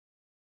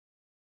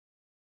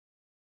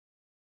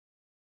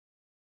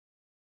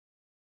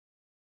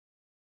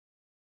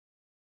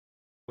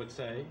would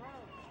say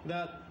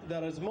that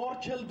there is more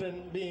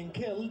children being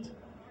killed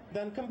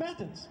than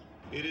combatants.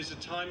 It is a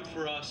time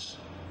for us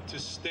to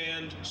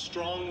stand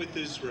strong with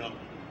Israel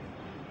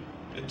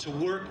and to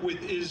work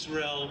with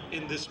Israel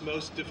in this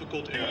most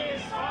difficult era.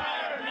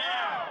 Ceasefire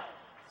now!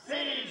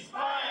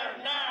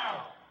 Ceasefire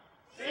now!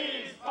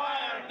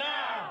 Ceasefire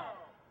now!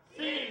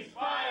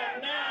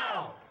 Ceasefire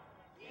now!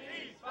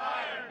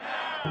 Ceasefire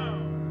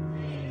now!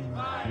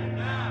 Ceasefire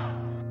now!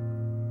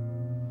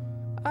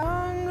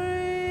 Hungry,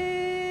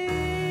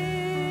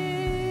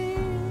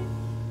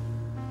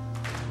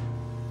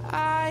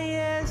 I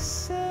am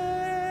sick.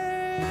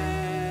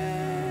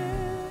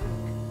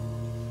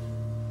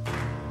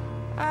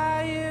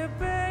 Are you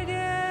begging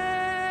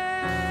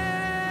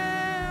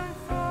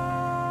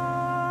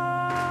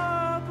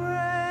for break?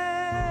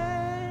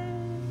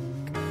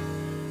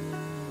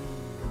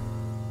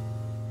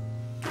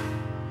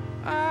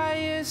 Are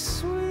you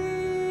sweet?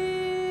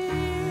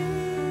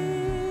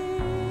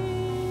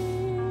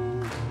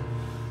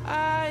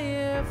 Are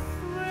you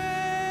afraid?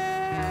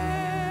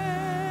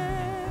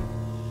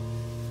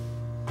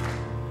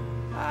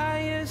 Are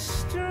you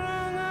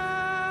strung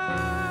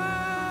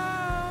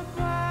up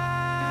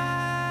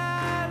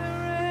by the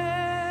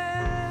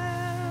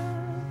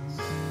rails?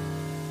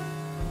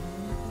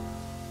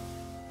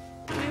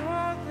 We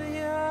want the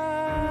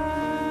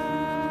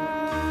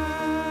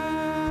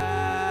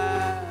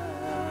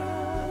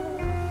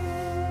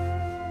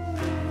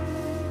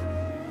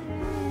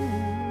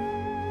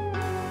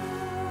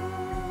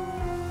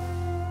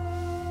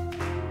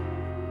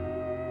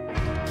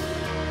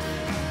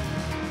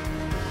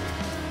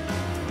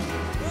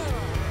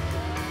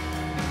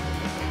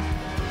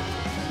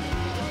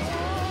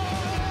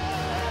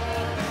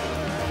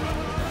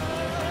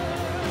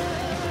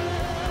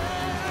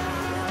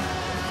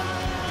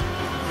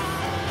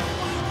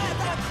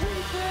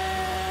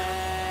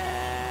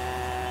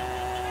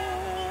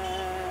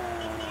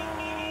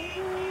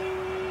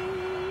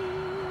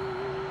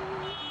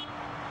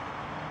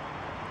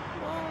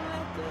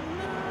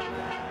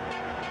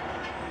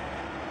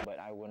But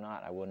I will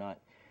not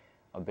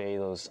obey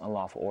those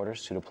unlawful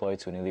orders to deploy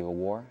to an illegal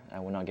war. I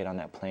will not get on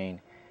that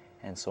plane.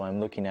 And so I'm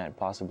looking at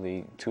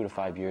possibly 2 to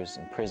 5 years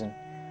in prison,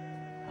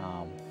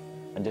 a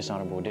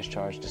dishonorable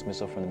discharge,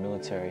 dismissal from the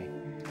military,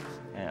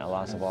 and a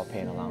loss of all pay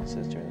and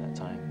allowances during that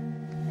time.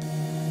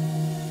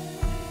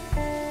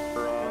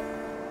 We're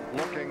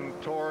looking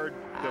toward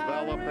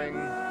developing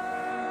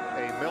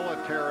a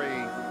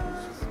military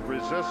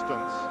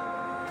resistance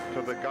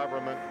to the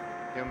government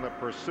in the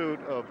pursuit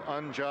of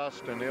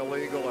unjust and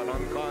illegal and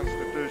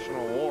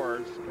unconstitutional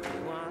wars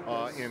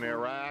in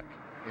Iraq,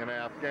 in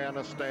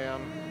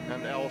Afghanistan,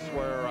 and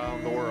elsewhere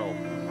around the world.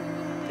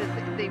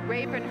 The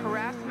rape and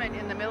harassment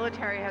in the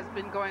military has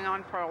been going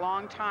on for a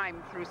long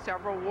time through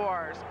several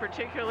wars,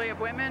 particularly of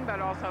women, but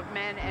also of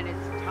men, and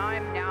it's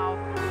time now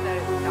that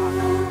it stops.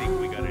 I think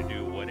we got to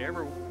do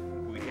whatever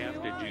we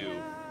have to do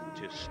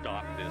to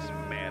stop this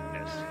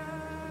madness,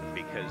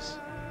 because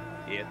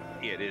it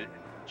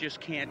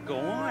just can't go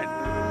on.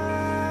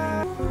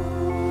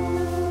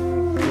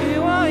 We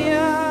want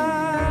you.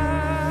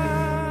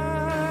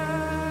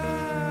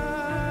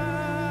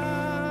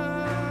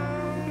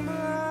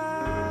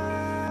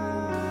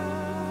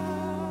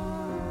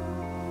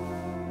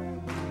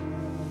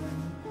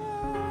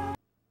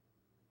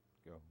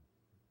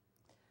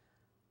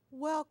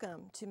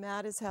 Welcome to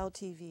Mad as Hell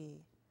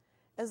TV.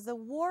 As the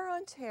War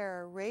on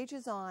Terror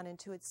rages on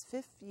into its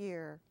 5th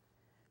year,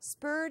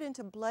 spurred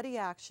into bloody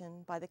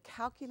action by the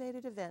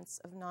calculated events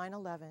of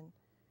 9/11,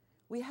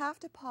 we have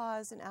to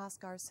pause and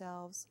ask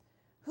ourselves,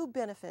 who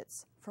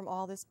benefits from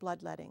all this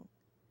bloodletting?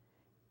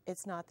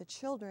 It's not the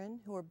children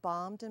who are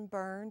bombed and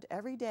burned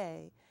every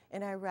day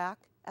in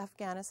Iraq,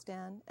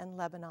 Afghanistan, and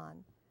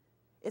Lebanon.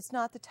 It's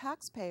not the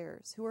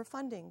taxpayers who are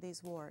funding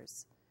these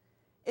wars.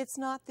 It's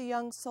not the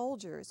young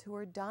soldiers who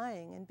are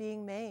dying and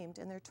being maimed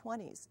in their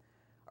 20s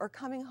or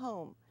coming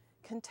home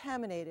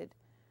contaminated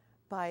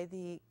by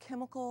the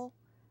chemical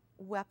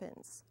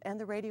weapons and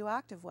the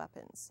radioactive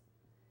weapons.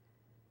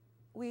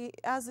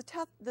 As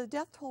the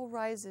death toll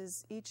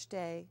rises each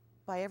day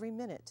by every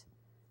minute,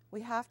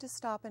 we have to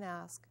stop and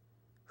ask,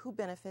 who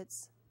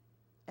benefits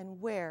and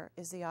where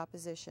is the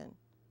opposition?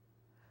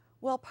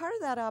 Well, part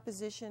of that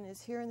opposition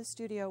is here in the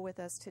studio with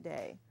us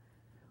today.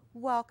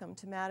 Welcome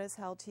to Mad as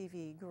Hell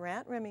TV,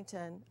 Grant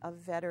Remington of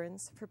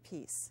Veterans for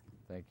Peace.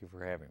 Thank you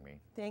for having me.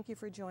 Thank you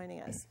for joining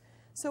us.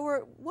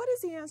 So what is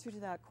the answer to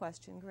that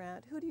question,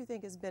 Grant? Who do you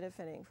think is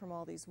benefiting from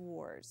all these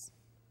wars?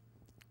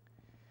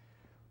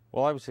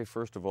 Well, I would say,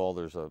 first of all,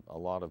 there's a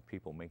lot of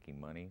people making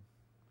money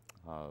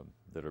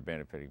that are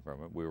benefiting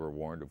from it. We were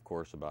warned, of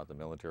course, about the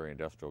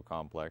military-industrial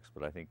complex,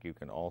 but I think you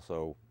can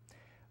also,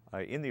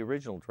 in the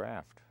original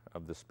draft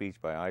of the speech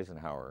by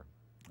Eisenhower,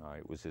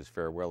 it was his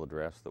farewell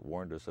address that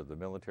warned us of the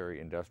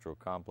military-industrial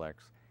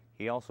complex.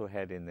 He also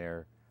had in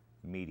there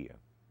media,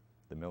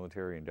 the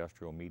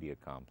military-industrial media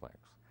complex.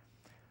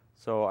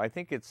 So I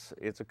think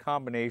it's a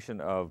combination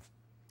of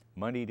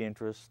moneyed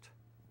interest,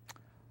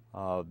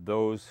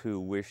 those who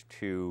wish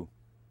to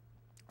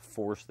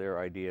force their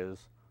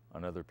ideas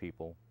on other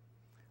people,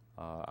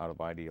 out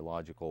of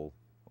ideological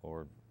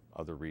or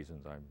other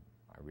reasons. I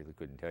really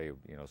couldn't tell you,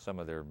 some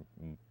of their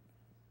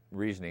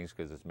reasonings,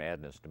 because it's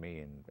madness to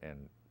me,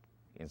 and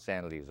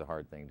insanity is a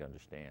hard thing to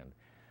understand.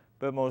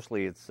 But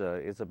mostly it's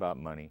about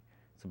money,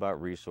 it's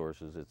about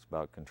resources, it's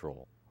about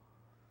control.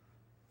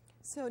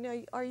 So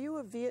now, are you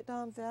a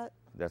Vietnam vet?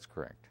 That's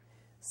correct.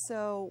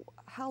 So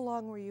how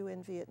long were you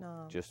in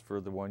Vietnam? Just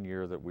for the 1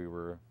 year that we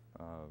were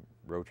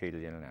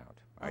rotated in and out.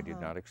 I did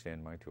not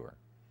extend my tour.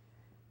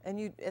 And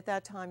you, at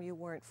that time, you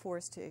weren't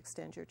forced to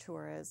extend your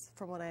tour, as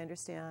from what I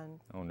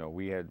understand. Oh no,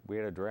 we had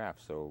a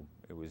draft, so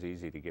it was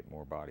easy to get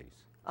more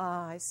bodies.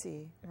 Ah, I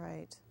see.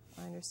 Right,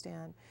 I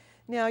understand.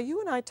 Now, you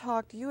and I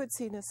talked. You had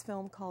seen this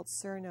film called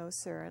Sir, No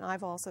Sir, and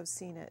I've also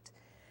seen it.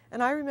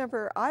 And I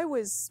remember I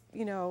was,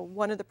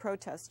 one of the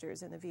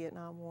protesters in the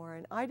Vietnam War,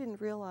 and I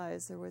didn't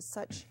realize there was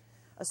such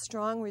a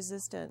strong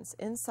resistance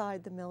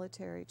inside the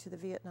military to the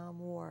Vietnam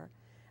War.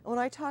 And when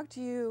I talked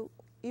to you,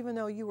 even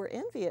though you were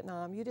in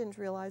Vietnam, you didn't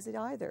realize it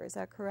either. Is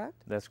that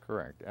correct? That's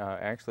correct.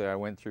 Actually, I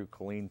went through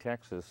Killeen,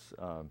 Texas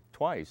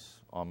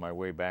twice on my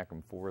way back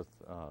and forth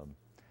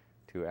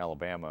to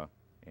Alabama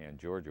and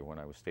Georgia when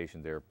I was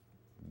stationed there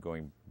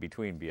going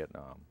between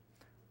Vietnam.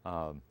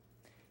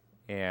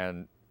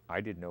 And I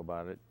didn't know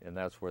about it, and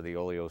that's where the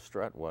oleo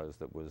strut was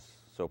that was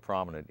so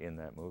prominent in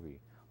that movie.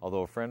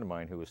 Although a friend of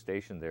mine who was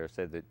stationed there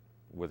said that,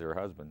 with her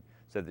husband,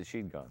 said that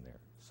she'd gone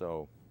there.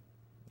 So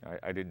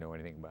I didn't know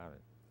anything about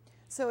it.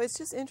 So it's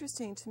just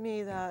interesting to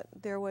me that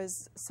there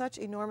was such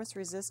enormous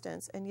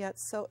resistance and yet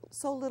so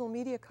little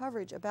media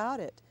coverage about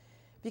it,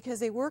 because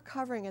they were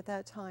covering at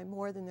that time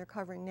more than they're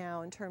covering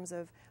now in terms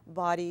of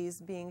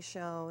bodies being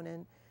shown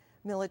and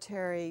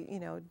military,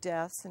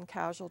 deaths and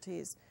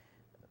casualties.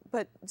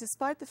 But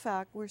despite the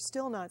fact, we're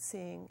still not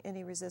seeing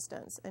any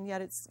resistance, and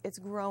yet it's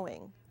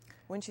growing,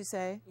 wouldn't you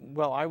say?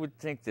 Well, I would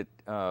think that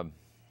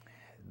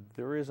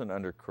there is an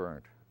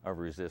undercurrent of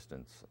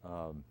resistance.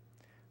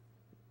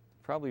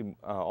 Probably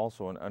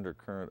also an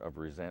undercurrent of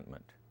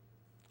resentment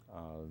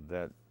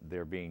that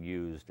they're being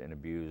used and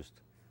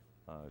abused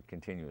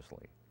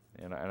continuously.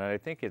 And I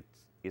think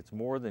it's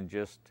more than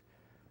just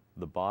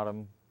the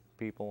bottom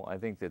people. I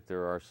think that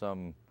there are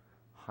some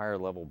higher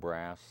level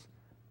brass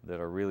that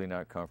are really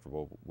not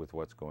comfortable with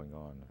what's going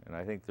on. And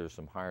I think there's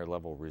some higher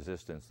level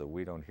resistance that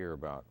we don't hear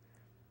about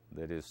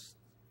that is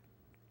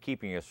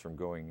keeping us from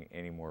going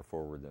any more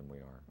forward than we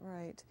are.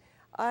 Right.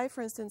 I,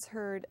 for instance,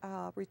 heard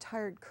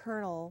retired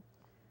Colonel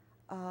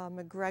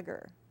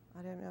McGregor.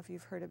 I don't know if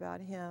you've heard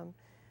about him,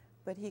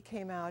 but he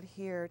came out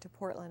here to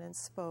Portland and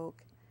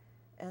spoke,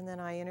 and then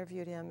I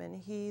interviewed him, and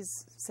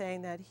he's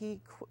saying that he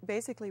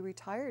basically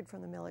retired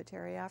from the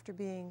military after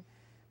being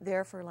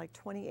there for like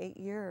 28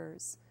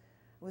 years.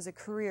 It was a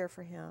career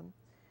for him,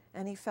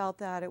 and he felt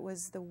that it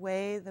was the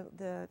way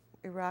the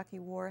Iraqi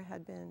war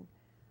had been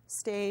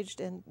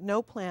staged and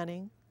no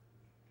planning,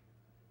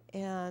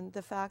 and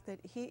the fact that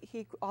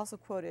he also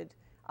quoted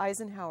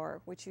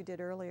Eisenhower, which you did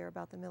earlier,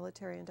 about the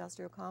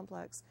military-industrial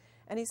complex,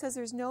 and he says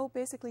there's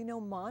basically no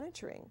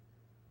monitoring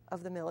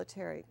of the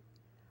military,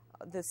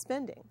 the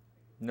spending.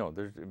 No,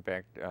 there's, in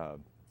fact,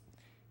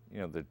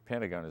 the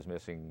Pentagon is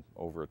missing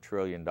over $1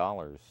 trillion.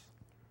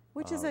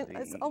 Which is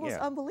it's almost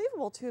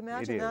unbelievable to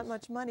imagine that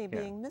much money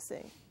being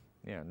missing.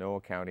 Yeah, no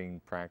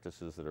accounting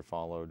practices that are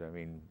followed. I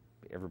mean,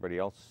 everybody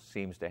else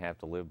seems to have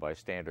to live by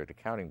standard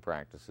accounting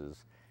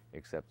practices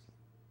except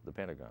the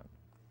Pentagon.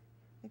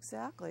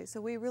 Exactly. So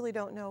we really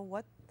don't know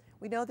what,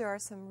 we know there are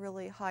some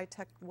really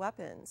high-tech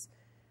weapons,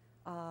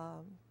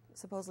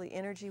 supposedly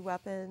energy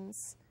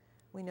weapons.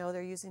 We know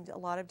they're using a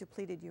lot of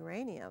depleted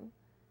uranium.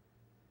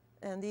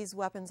 And these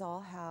weapons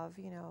all have,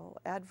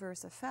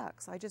 adverse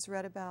effects. I just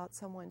read about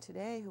someone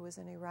today who was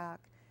in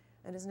Iraq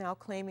and is now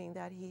claiming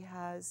that he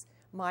has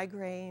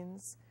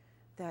migraines,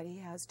 that he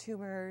has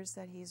tumors,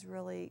 that he's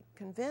really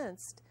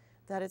convinced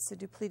that it's the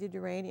depleted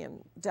uranium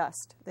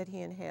dust that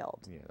he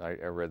inhaled. Yeah,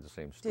 I read the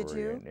same story. Did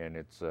you? And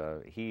it's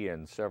he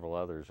and several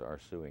others are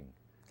suing.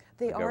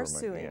 They are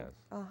suing. Yes.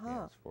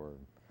 Yes, for,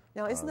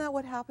 now, isn't that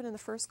what happened in the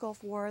first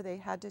Gulf War? They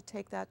had to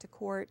take that to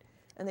court,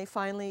 and they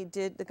finally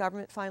did. The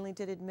government finally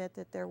did admit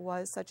that there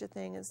was such a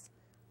thing as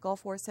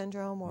Gulf War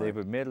syndrome. Or they've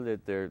admitted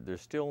it. They're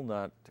still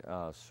not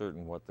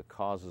certain what the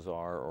causes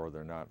are, or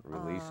they're not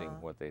releasing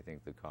what they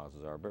think the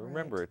causes are. But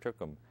remember, it took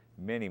them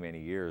many, many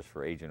years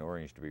for Agent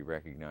Orange to be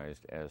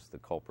recognized as the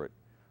culprit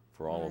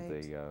for all of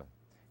the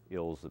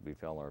ills that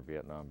befell our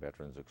Vietnam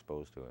veterans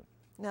exposed to it.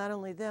 Not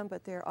only them,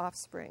 but their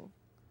offspring.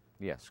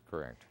 Yes,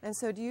 correct. And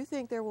so do you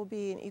think there will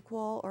be an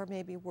equal or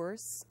maybe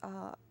worse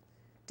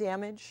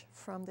damage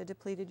from the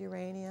depleted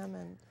uranium?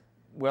 And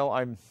well,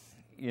 I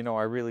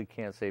really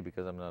can't say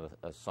because I'm not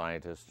a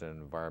scientist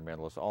and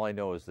environmentalist. All I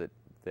know is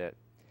that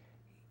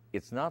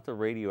it's not the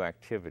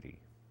radioactivity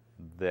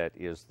that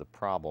is the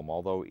problem,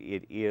 although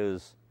it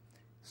is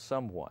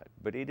somewhat,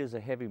 but it is a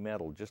heavy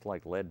metal, just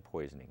like lead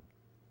poisoning.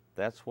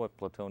 That's what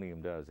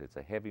plutonium does. It's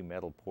a heavy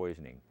metal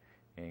poisoning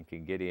and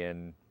can get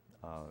in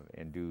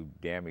and do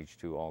damage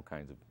to all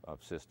kinds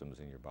of systems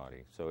in your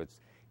body. So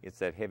it's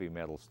that heavy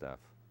metal stuff.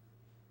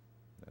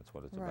 That's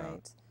what it's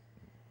about.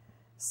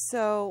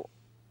 So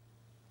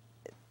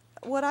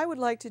what I would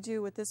like to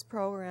do with this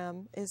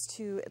program is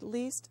to at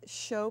least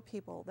show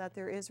people that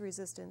there is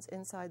resistance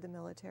inside the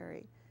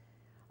military.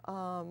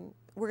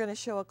 We're going to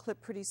show a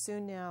clip pretty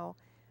soon now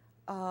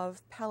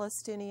of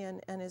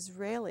Palestinian and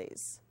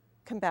Israelis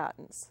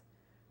combatants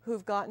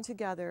who've gotten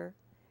together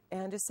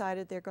and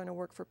decided they're going to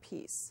work for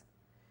peace.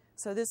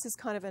 So this is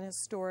kind of an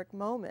historic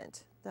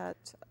moment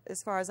that,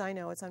 as far as I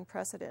know, it's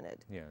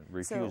unprecedented. Yeah,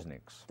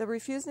 refuseniks. So the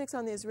refuseniks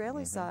on the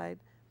Israeli side,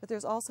 but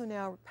there's also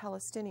now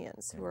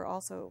Palestinians who are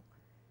also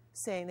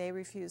saying they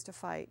refuse to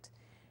fight.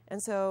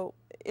 And so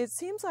it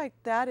seems like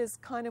that is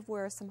kind of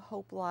where some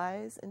hope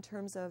lies in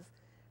terms of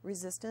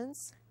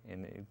resistance.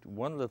 And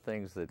one of the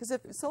things that... Because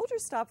if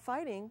soldiers stop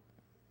fighting,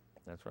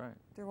 that's right,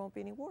 there won't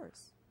be any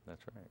wars.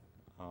 That's right.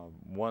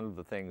 One of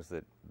the things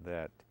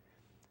that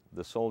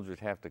the soldiers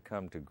have to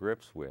come to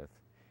grips with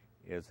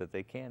is that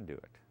they can do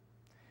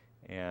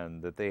it,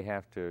 and that they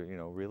have to, you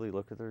know, really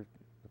look at their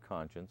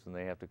conscience, and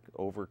they have to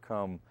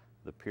overcome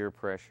the peer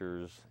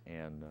pressures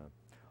and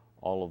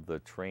all of the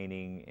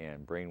training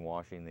and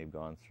brainwashing they've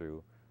gone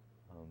through.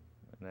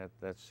 And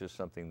that's just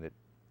something that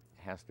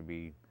has to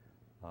be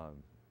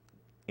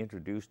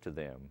introduced to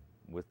them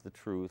with the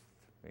truth,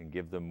 and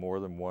give them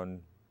more than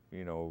one,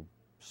 you know,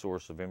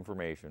 source of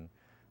information.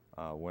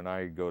 When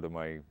I go to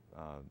my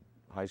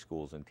high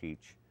schools and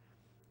teach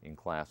in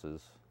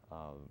classes,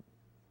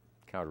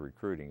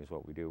 counter-recruiting is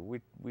what we do.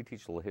 We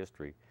teach a little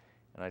history,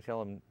 and I tell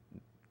them,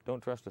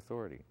 don't trust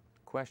authority.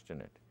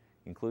 Question it,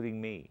 including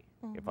me.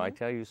 If I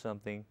tell you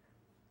something,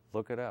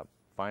 look it up.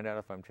 Find out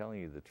if I'm telling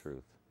you the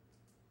truth.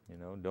 You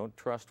know, don't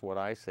trust what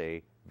I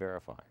say,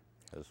 verify,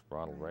 as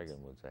Ronald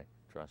Reagan would say.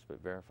 Trust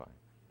but verify.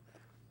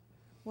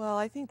 Well,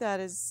 I think that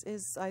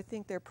is I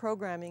think their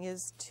programming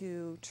is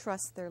to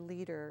trust their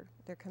leader,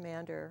 their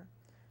commander.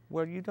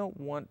 Well, you don't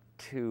want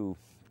to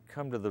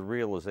come to the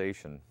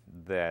realization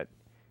that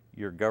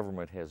your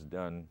government has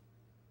done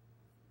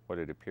what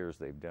it appears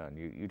they've done.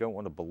 You don't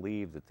want to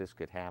believe that this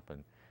could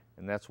happen.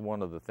 And that's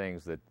one of the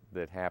things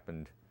that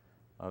happened.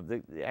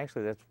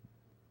 Actually, that's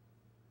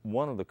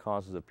one of the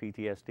causes of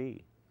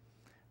PTSD,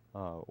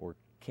 or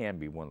can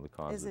be one of the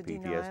causes of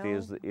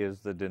PTSD, is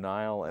the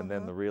denial and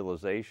then the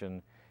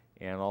realization,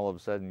 and all of a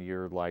sudden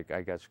you're like,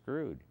 I got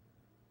screwed.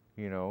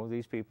 You know,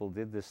 these people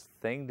did this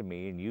thing to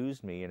me and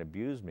used me and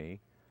abused me.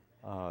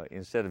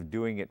 Instead of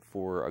doing it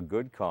for a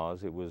good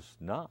cause, it was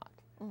not.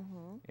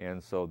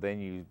 And so then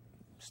you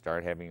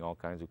start having all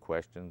kinds of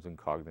questions and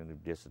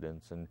cognitive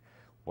dissonance, and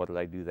what did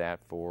I do that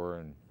for,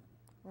 and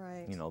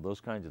you know,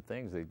 those kinds of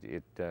things.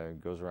 It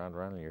goes around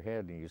in your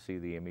head, and you see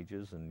the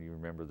images, and you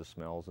remember the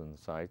smells and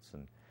the sights,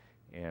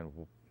 and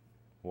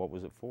what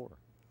was it for?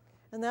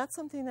 And that's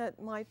something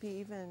that might be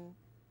even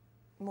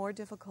more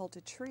difficult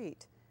to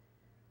treat,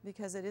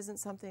 because it isn't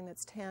something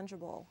that's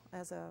tangible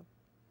as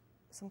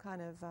some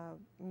kind of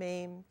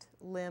maimed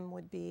limb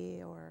would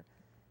be, or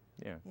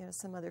you know,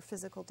 some other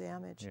physical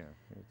damage. Yeah,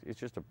 it's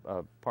just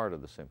a part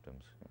of the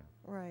symptoms.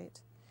 Right.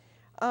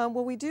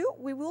 Well,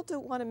 we will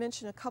want to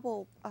mention a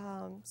couple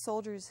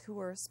soldiers who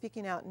are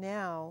speaking out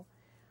now.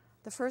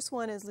 The first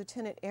one is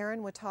Lieutenant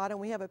Aaron Wattada, and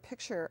we have a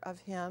picture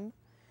of him.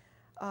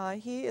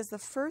 He is the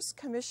first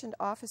commissioned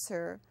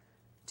officer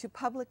to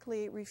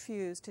publicly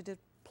refuse to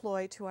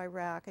deploy to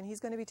Iraq, and he's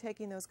going to be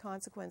taking those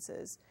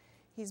consequences.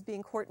 He's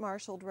being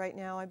court-martialed right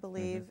now, I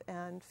believe,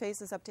 and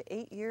faces up to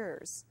 8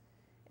 years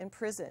in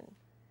prison.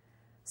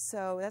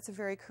 So that's a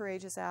very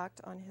courageous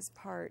act on his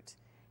part.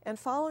 And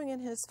following in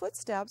his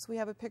footsteps, we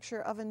have a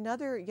picture of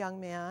another young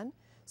man,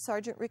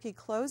 Sergeant Ricky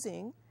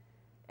Closing,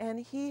 and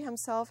he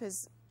himself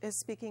is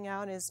speaking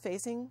out and is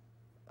facing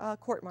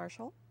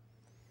court-martial,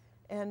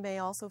 and may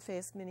also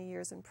face many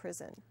years in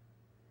prison.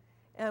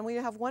 And we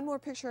have one more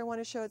picture I want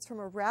to show. It's from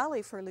a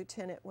rally for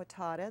Lieutenant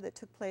Wattada that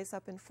took place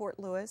up in Fort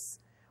Lewis,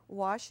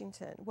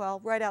 Washington.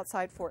 Well, right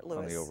outside Fort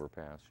Lewis. On the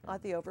overpass.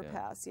 At the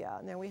overpass, yeah.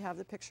 And there we have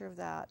the picture of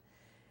that.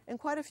 And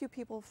quite a few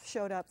people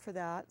showed up for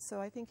that, so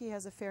I think he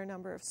has a fair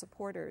number of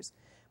supporters.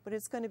 But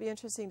it's going to be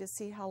interesting to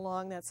see how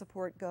long that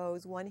support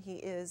goes when he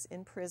is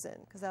in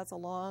prison, because that's a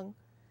long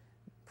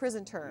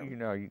prison term. You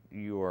know,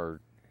 you are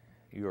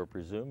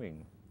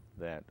presuming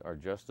that our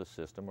justice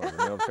system, or the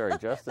military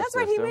justice That's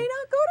system... right, he may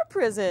not go to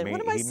prison.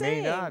 What am I saying?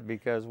 He may not,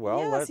 because, well,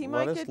 yes,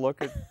 let us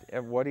look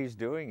at what he's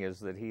doing, is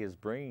that he is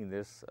bringing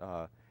this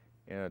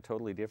in a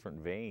totally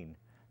different vein,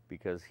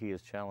 because he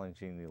is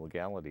challenging the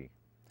legality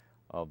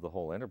of the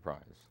whole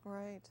enterprise.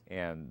 Right.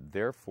 And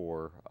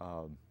therefore,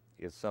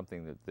 it's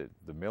something that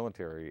the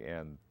military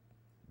and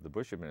the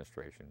Bush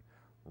administration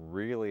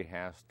really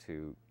has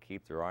to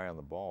keep their eye on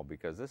the ball,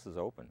 because this is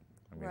open.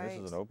 I mean, this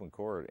is an open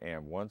court,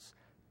 and once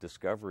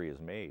discovery is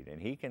made,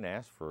 and he can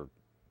ask for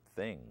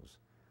things,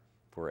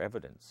 for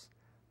evidence,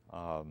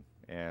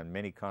 and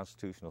many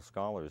constitutional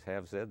scholars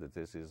have said that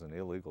this is an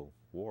illegal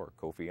war.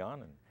 Kofi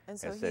Annan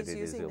has said it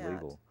is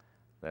illegal.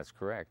 That's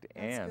correct.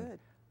 That's and good.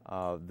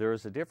 there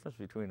is a difference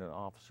between an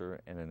officer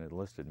and an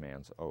enlisted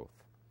man's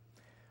oath.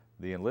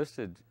 The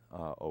enlisted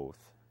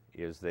oath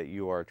is that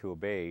you are to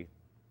obey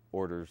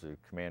orders of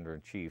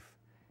commander-in-chief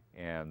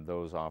and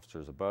those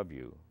officers above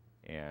you,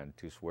 and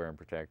to swear and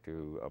protect,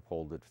 to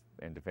uphold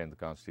and defend the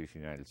Constitution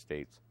of the United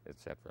States,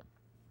 etc.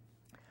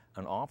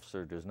 An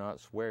officer does not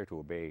swear to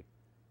obey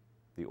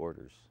the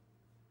orders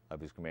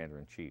of his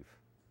commander-in-chief.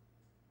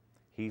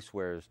 He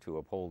swears to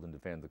uphold and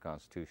defend the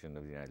Constitution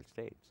of the United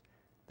States.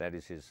 That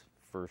is his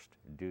first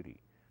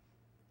duty.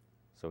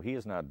 So he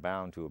is not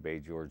bound to obey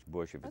George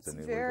Bush if it's an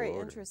illegal order. That's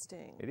very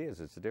interesting. It is.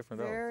 It's a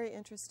different oath. Very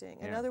interesting.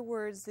 In other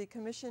words, the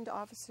commissioned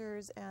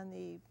officers and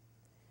the,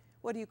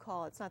 what do you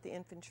call it? It's not the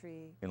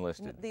infantry.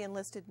 Enlisted. The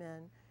enlisted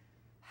men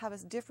have a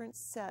different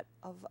set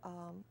of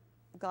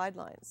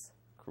guidelines.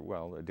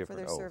 Well, a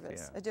different for their oath,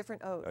 service. yeah. A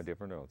different oath. A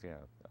different oath, yeah.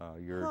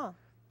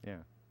 Yeah.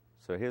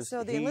 So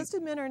the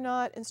enlisted men are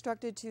not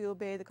instructed to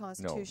obey the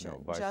Constitution,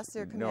 just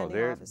their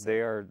commanding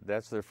officer.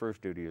 That's their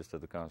first duty, is to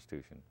the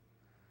Constitution.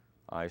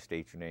 I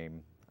state your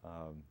name,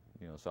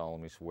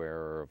 solemnly swear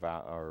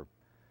or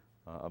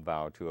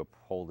vow to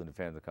uphold and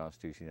defend the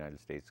Constitution of the United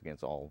States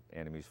against all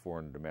enemies,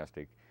 foreign and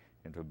domestic,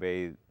 and to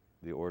obey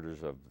the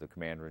orders of the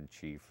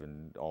commander-in-chief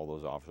and all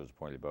those officers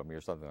appointed above me,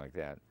 or something like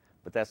that.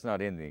 But that's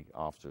not in the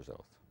officer's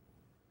oath.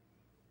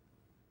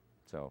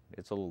 So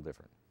it's a little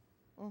different.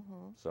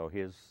 So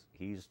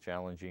he's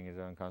challenging it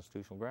on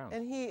constitutional grounds.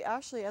 And he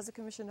actually, as a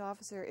commissioned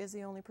officer, is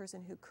the only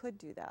person who could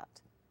do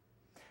that.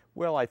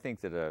 Well, I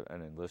think that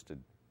an enlisted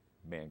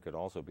man could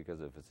also,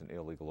 because if it's an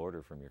illegal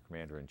order from your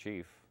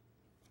commander-in-chief,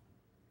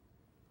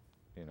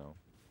 it's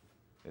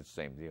the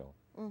same deal.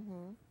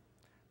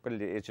 But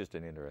it's just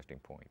an interesting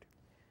point.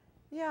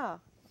 Yeah,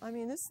 I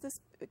mean, this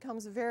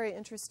becomes very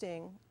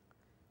interesting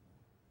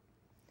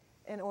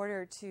in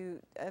order to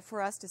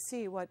for us to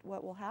see what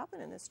will happen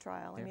in this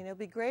trial. I mean, it'll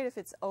be great if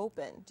it's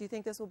open. Do you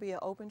think this will be an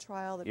open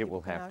trial that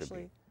people can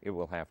actually? It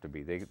will have to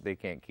be. They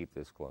can't keep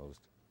this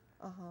closed.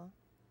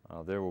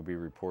 There will be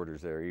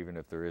reporters there, even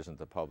if there isn't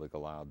the public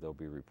allowed. There'll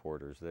be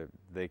reporters.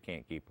 They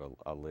can't keep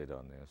a lid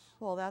on this.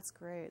 Well, that's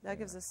great. That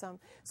gives us some.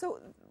 So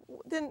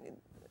then,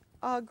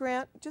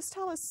 Grant, just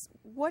tell us,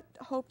 what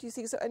hope do you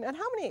see? So, and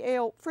how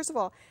many first of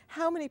all,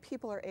 how many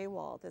people are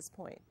AWOL at this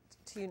point?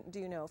 Do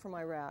you know, from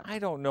Iraq? I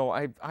don't know.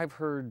 I've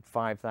heard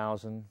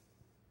 5,000.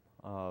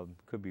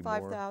 Could be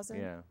 5,000?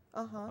 more.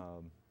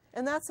 Yeah.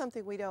 And that's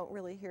something we don't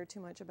really hear too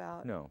much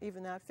about. No.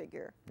 Even that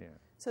figure. Yeah.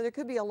 So there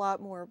could be a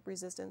lot more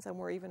resistance, and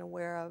we're even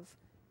aware of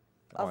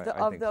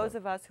those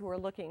of us who are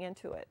looking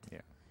into it. Yeah.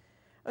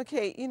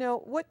 Okay.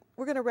 What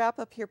we're going to wrap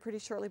up here pretty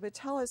shortly, but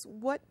tell us,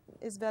 what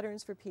is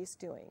Veterans for Peace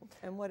doing,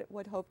 and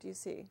what hope do you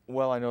see?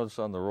 Well, I noticed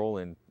on the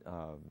roll-in.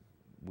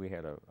 We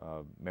had a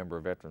member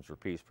of Veterans for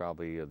Peace,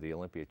 probably the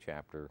Olympia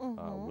chapter,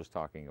 was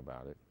talking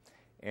about it.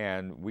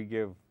 And we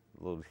give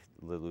the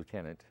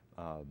lieutenant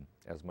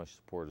as much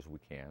support as we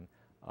can.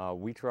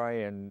 We try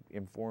and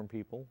inform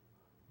people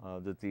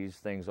that these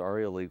things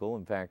are illegal.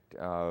 In fact,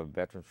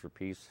 Veterans for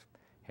Peace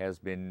has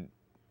been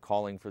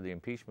calling for the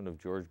impeachment of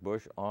George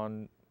Bush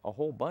on a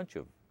whole bunch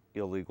of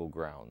illegal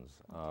grounds,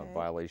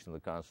 violation of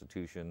the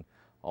Constitution,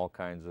 all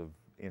kinds of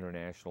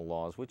international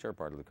laws, which are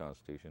part of the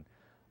Constitution.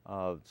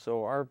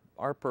 So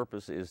our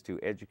purpose is to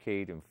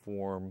educate,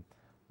 inform,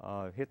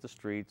 hit the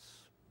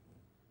streets,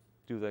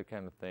 do that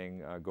kind of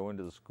thing, go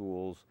into the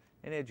schools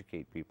and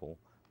educate people,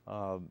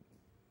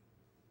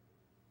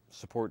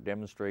 support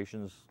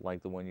demonstrations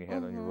like the one you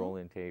had on your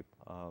roll-in tape,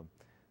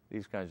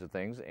 these kinds of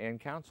things, and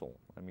counsel.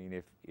 I mean,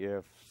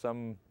 if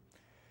some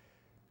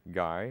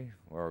guy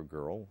or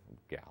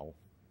gal,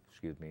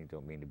 excuse me,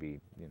 don't mean to be,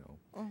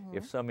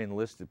 if some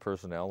enlisted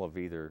personnel of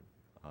either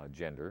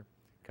gender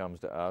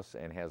comes to us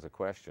and has a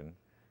question,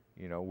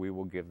 we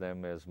will give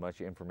them as much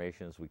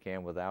information as we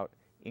can without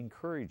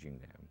encouraging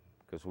them,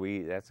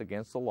 because that's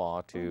against the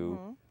law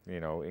to,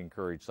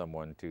 encourage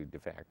someone to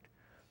defect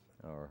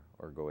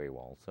or go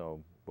AWOL.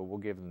 So, but we'll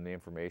give them the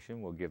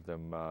information. We'll give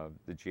them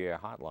the GI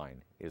hotline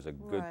is a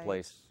good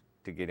place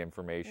to get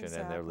information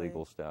and their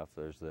legal stuff.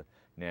 There's the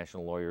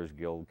National Lawyers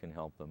Guild can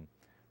help them.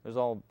 There's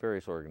all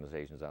various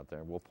organizations out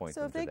there. We'll point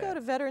them to that. So if they go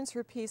to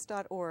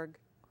veteransforpeace.org,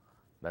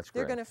 that's correct.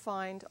 They're going to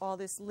find all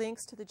these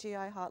links to the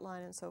GI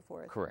hotline and so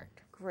forth.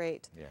 Correct.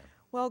 Great. Yeah.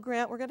 Well,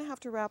 Grant, we're going to have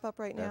to wrap up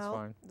right now. That's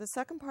fine. The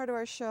second part of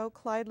our show,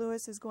 Clyde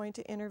Lewis is going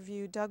to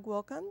interview Doug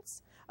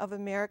Wilkins of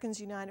Americans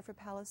United for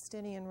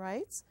Palestinian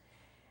Rights.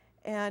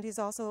 And he's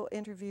also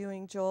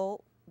interviewing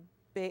Joel,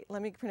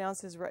 let me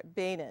pronounce his right,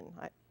 Bainan.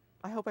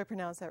 I hope I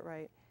pronounced that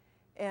right.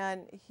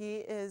 And he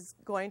is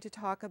going to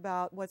talk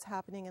about what's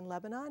happening in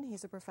Lebanon.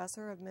 He's a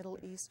professor of Middle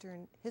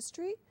Eastern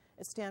history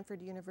at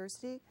Stanford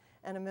University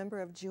and a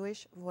member of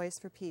Jewish Voice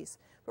for Peace.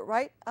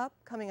 But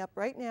coming up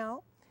right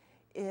now,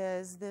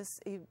 is this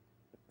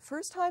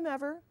first time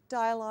ever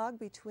dialogue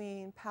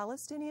between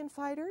Palestinian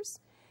fighters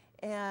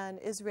and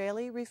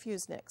Israeli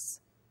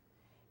refuseniks.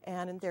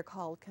 And they're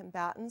called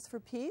Combatants for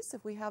Peace.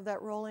 If we have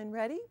that roll-in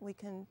ready, we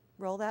can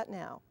roll that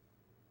now.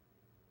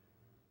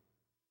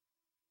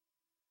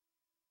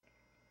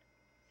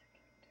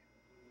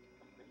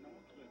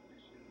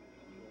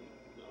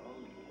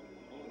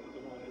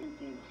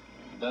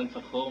 דן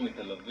צחור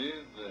מתל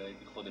אביב,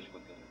 הייתי חודש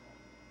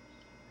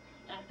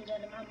בכלא.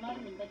 اعتذار معمر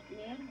من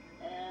بكير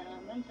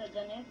ما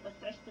انسجنت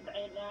بس عشت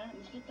بعيلة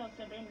من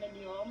 76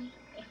 لليوم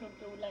اخوة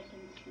واولاد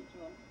من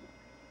السجون.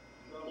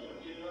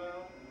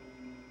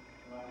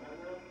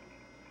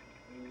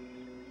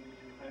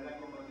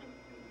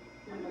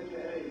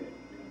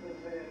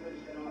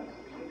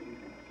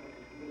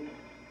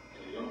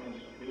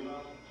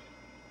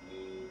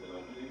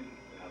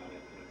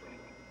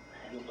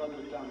 يقال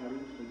بتاع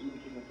مريض سجين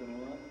 9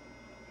 سنوات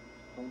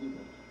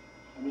طبيبا.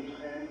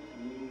 متخيل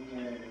من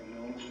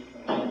يوم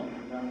السنة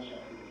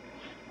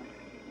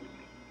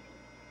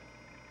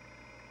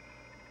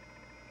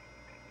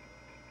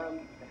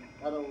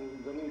أنا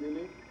وزميلي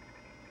لي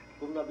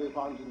كنا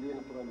بطعن جنديين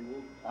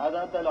إسرائيليين.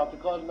 هذا أدى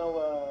لاعتقالنا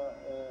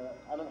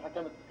وأنا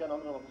انحكمت كان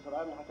عمري 14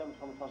 عام انحكمت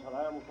 15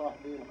 عام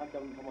وصاحبي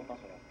انحكم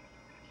 18 عام.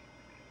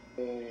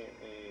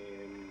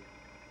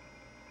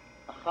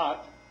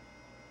 אחת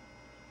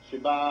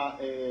שבה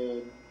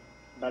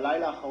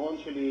בלילה האחרון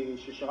שלי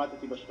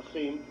ששירתתי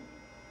בשטחים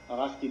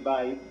הרסתי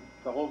בית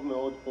קרוב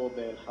מאוד פה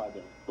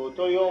באל-חדר.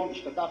 באותו יום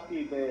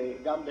השתתפתי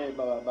גם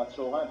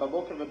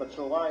בבוקר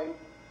ובצהריים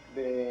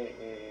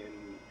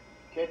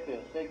בכתר,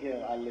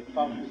 סגר על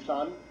כפר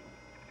חוסן,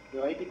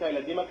 וראיתי את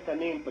הילדים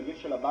הקטנים בגיל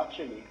של הבת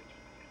שלי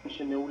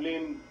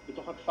שנעולים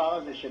בתוך הכפר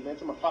הזה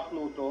שבעצם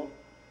הפכנו אותו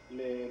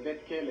לבית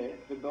כלא,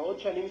 ובעוד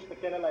שאני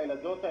מסתכל על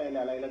הילדות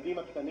האלה, על הילדים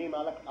הקטנים,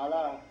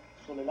 על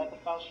סוללת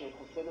עפר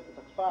שחוסמת את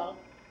הכפר,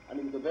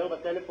 אני מדבר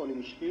בטלפון עם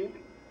אשתי,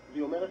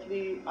 והיא אומרת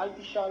לי, אל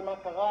תשאל מה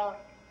קרה,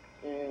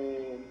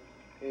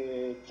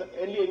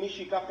 אין לי מי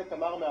שיקח את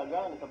תמר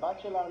מהגן, את הבת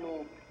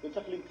שלנו,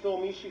 וצריך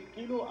למצוא מישהי,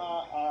 כאילו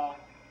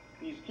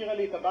היא הזכירה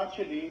לי את הבת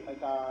שלי,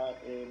 את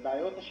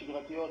הבעיות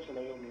השגרתיות של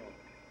היום-יום.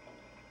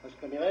 אז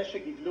כנראה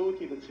שגידלו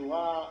אותי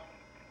בצורה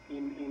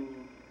עם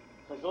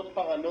כזאת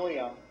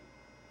פרנויה,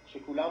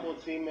 שכולם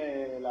רוצים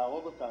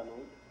להרוג אותנו,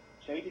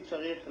 שהייתי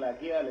צריך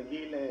להגיע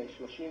לגיל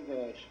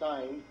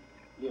 32,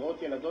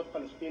 לראות ילדות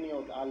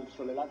פלסטיניות על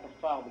סוללת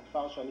עפר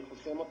בכפר שאני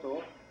חוסם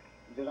אותו,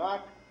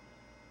 ורק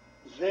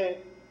זה,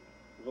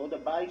 ועוד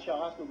הבית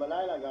שהרסנו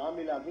בלילה, גרם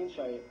לי להבין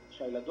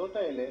שהילדות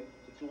האלה,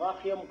 בצורה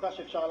הכי עמוקה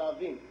שאפשר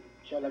להבין,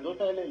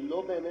 שהילדות האלה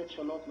לא באמת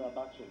שונות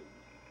מהבת שלי.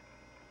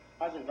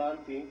 אז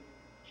הבנתי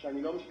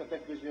שאני לא משתתף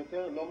בזה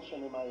יותר, לא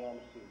משנה מה היה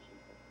המחיר שלי.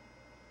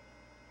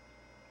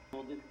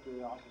 مضيت 10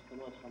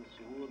 سنوات 5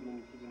 شهور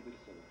من سجن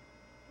برسلة.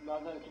 مع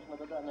ذلك احنا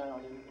بدأنا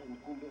يعني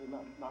نقوم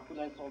مع كل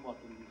هاي الصعوبات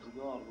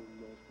الجدار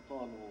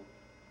والاستيطان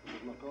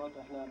والمطلقات،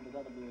 احنا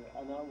بدأنا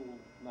انا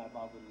ومع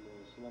بعض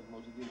الشباب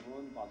الموجودين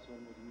هون، بعض الشباب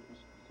الموجودين مش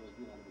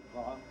متواجدين على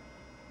بالقاعة،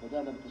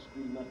 بدأنا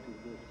بتشكيل مركز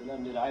استلام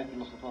لرعاية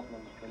نشاطاتنا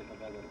المختلفة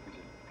بهذا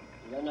الاتجاه.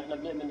 لأن احنا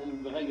بنؤمن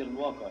انه بغير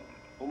الواقع،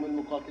 هم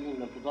المقاتلين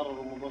لم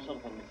تضرروا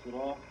مباشرة من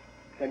الصراع.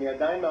 كان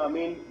عדיין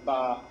מאמין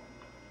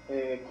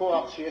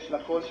בכוח שיש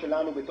לקול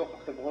שלנו בתוך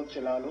החברות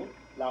שלנו,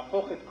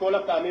 להפוך את כל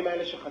הפעמים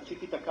האלה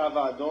שחציתי את הקו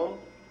האדום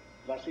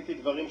ועשיתי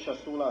דברים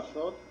שאסור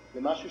לעשות,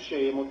 למשהו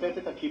שימוטט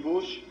את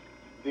הכיבוש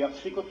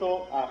ויפסיק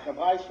אותו.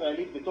 החברה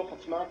הישראלית בתוך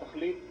עצמה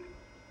תחליט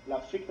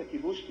להפסיק את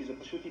הכיבוש כי זה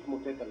פשוט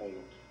יתמוטט עלינו.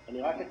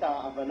 אני רק את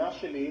ההבנה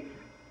שלי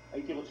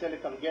הייתי רוצה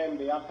לתרגם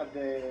ביחד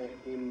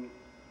עם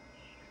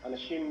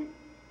אנשים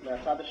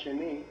מהצד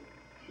השני,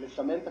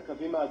 לסמן את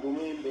הקווים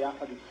האדומים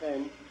ביחד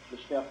איתכם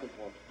בשתי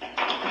החברות.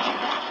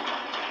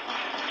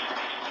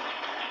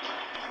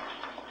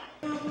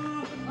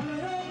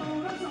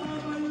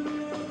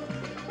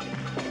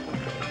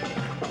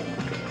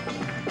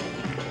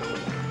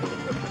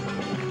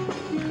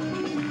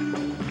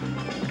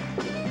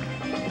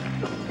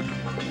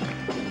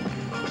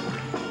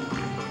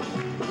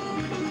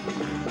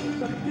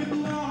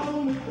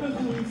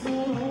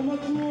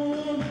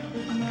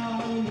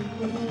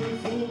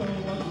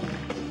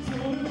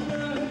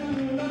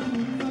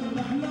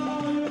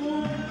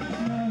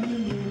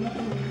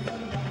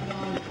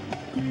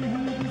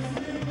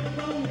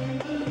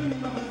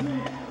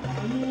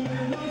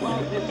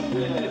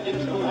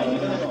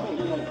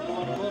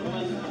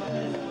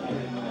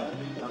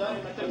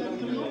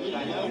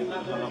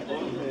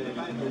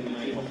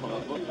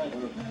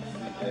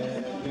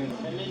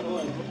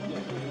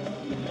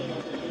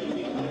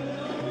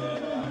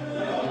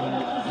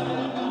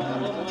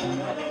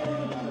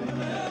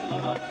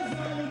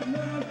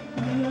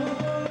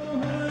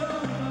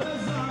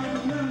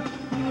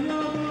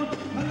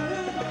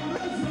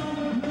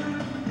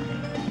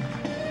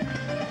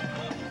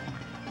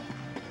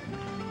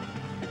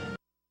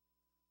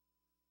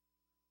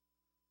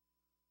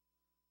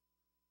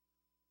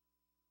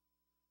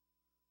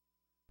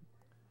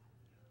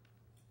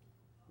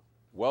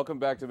 Welcome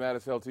back to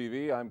Madison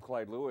TV. I'm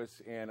Clyde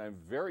Lewis, and I'm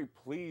very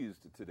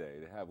pleased today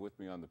to have with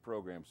me on the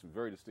program some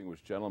very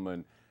distinguished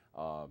gentlemen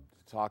to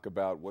talk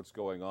about what's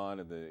going on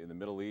in the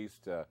Middle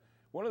East.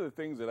 One of the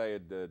things that I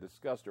had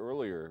discussed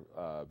earlier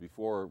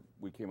before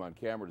we came on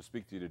camera to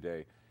speak to you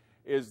today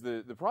is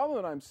the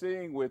problem that I'm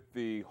seeing with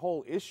the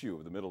whole issue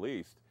of the Middle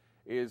East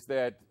is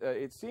that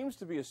it seems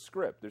to be a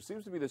script. There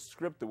seems to be this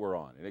script that we're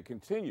on, and it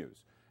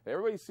continues.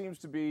 Everybody seems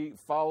to be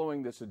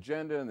following this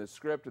agenda and this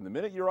script, and the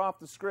minute you're off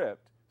the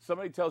script,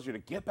 somebody tells you to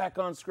get back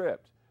on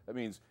script. That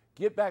means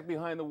get back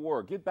behind the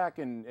war, get back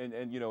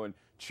and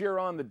cheer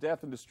on the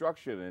death and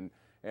destruction.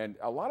 And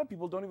a lot of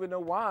people don't even know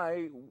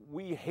why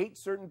we hate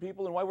certain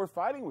people and why we're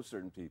fighting with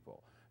certain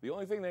people. The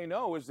only thing they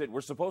know is that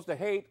we're supposed to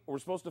hate, we're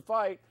supposed to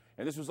fight,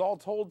 and this was all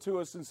told to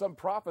us in some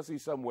prophecy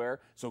somewhere.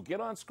 So get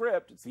on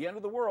script. It's the end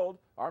of the world.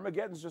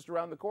 Armageddon's just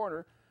around the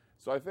corner.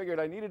 So I figured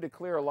I needed to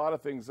clear a lot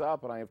of things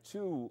up, and I have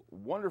two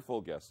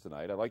wonderful guests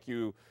tonight. I'd like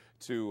you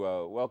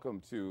to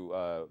welcome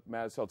to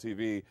Mad as Hell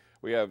TV.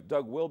 We have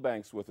Doug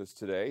Wilbanks with us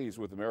today. He's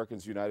with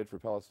Americans United for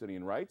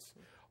Palestinian Rights.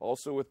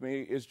 Also with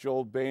me is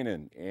Joel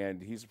Bainan,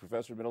 and he's a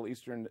professor of Middle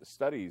Eastern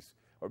Studies,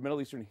 or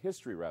Middle Eastern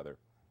History, rather,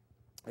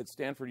 at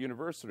Stanford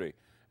University,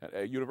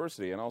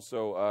 and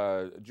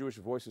also Jewish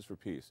Voices for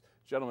Peace.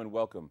 Gentlemen,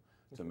 welcome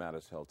to Mad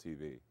as Hell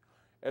TV.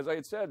 As I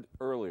had said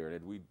earlier,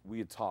 and we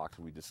had talked,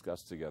 we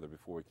discussed together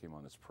before we came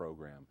on this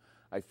program,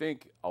 I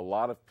think a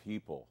lot of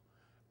people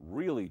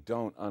really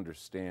don't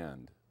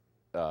understand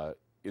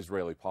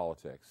Israeli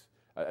politics,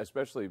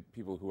 especially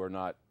people who are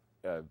not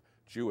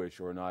Jewish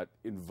or not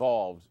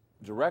involved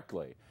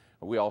directly.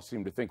 We all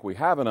seem to think we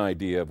have an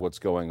idea of what's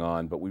going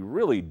on, but we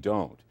really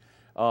don't.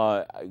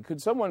 Could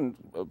someone,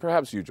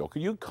 perhaps you, Joel,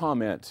 could you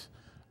comment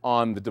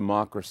on the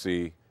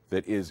democracy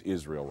that is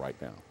Israel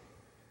right now?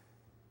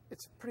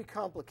 It's pretty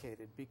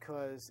complicated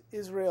because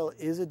Israel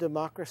is a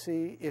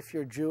democracy if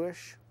you're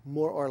Jewish,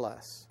 more or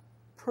less.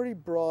 Pretty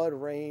broad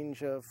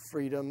range of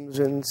freedoms,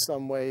 in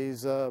some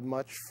ways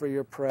much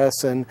freer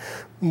press and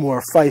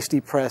more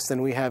feisty press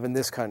than we have in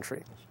this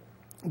country.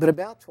 But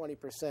about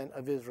 20%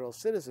 of Israel's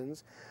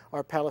citizens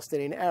are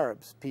Palestinian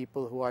Arabs,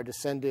 people who are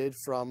descended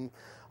from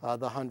the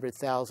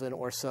 100,000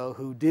 or so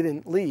who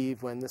didn't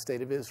leave when the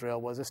State of Israel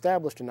was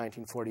established in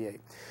 1948.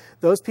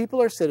 Those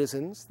people are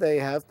citizens. They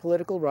have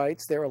political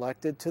rights. They're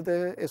elected to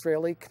the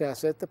Israeli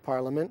Knesset, the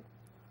parliament,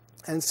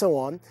 and so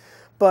on.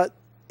 But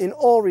in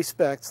all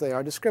respects, they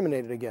are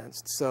discriminated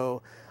against.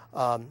 So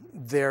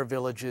their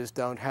villages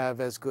don't have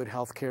as good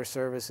health care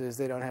services.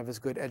 They don't have as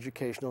good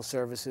educational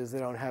services. They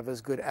don't have as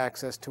good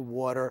access to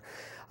water.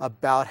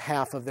 About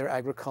half of their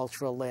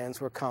agricultural lands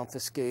were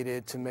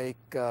confiscated to make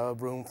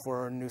room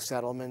for new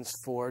settlements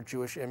for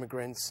Jewish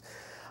immigrants.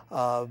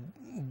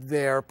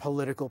 Their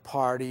political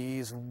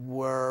parties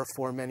were,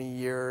 for many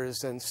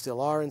years, and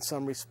still are in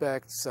some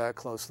respects,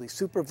 closely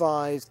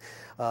supervised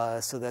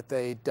so that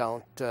they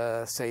don't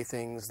say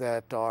things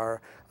that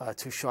are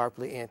too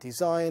sharply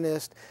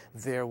anti-Zionist.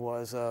 There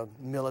was a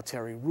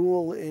military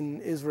rule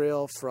in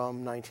Israel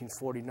from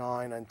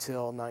 1949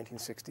 until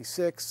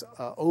 1966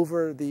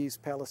 over these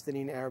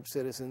Palestinian Arab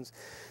citizens.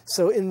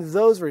 So in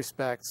those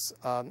respects,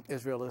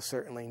 Israel is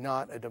certainly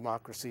not a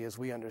democracy as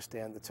we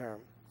understand the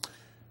term.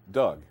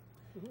 Doug,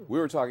 we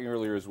were talking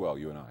earlier as well,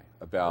 you and I,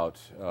 about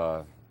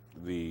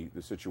the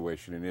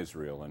situation in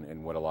Israel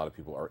and what a lot of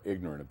people are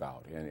ignorant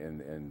about.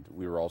 And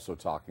we were also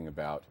talking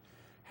about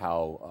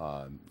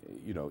how,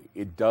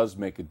 it does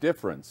make a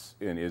difference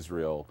in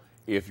Israel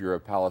if you're a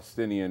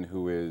Palestinian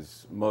who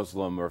is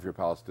Muslim or if you're a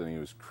Palestinian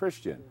who is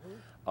Christian.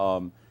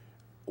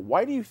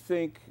 Why do you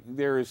think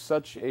there is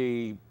such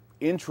a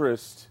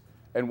interest,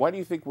 and why do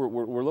you think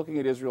we're looking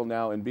at Israel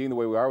now and being the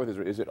way we are with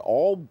Israel? Is it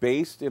all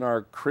based in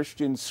our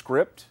Christian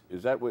script?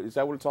 Is that what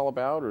it's all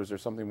about, or is there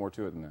something more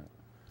to it than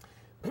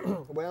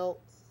that? Well,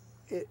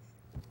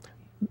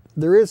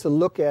 there is a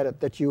look at it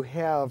that you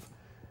have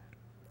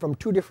from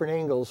two different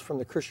angles from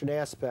the Christian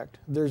aspect.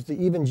 There's the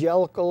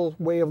evangelical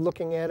way of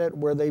looking at it,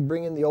 where they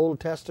bring in the Old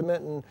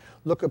Testament and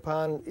look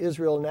upon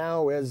Israel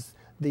now as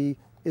the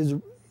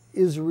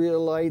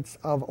Israelites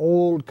of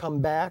old come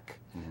back,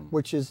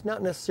 which is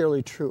not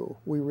necessarily true,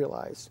 we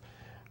realize.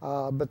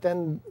 But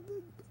then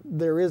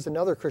there is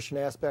another Christian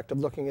aspect of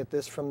looking at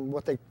this from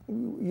what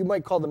you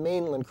might call the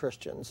mainland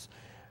Christians,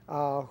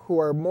 who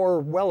are more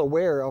well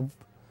aware of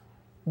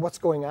what's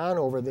going on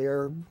over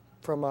there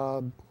from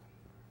a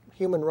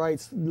human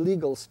rights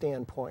legal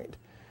standpoint.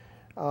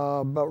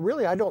 But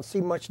really, I don't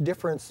see much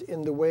difference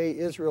in the way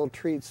Israel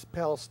treats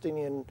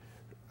Palestinian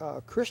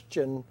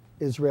Christian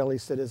Israeli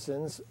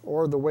citizens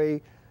or the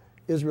way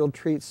Israel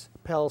treats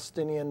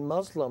Palestinian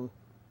Muslim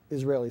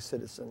Israeli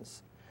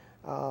citizens.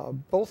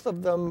 Both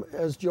of them,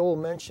 as Joel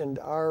mentioned,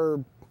 are,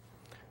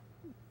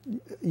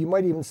 you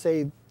might even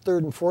say,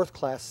 third and fourth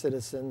class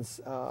citizens,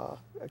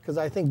 because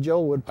I think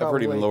Joel would probably... I've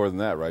heard even lower than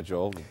that, right,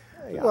 Joel?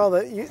 Yeah.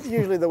 Well,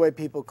 usually the way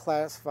people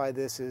classify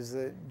this is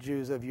that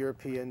Jews of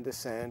European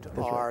descent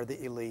are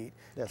the elite.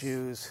 Yes.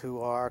 Jews who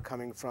are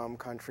coming from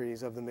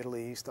countries of the Middle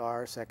East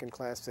are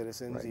second-class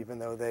citizens, even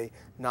though they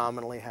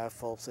nominally have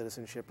full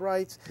citizenship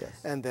rights. Yes.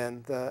 And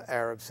then the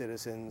Arab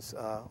citizens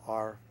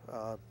are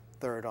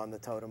third on the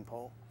totem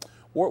pole.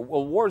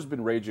 War's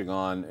been raging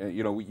on.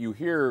 You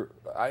hear,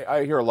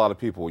 I hear a lot of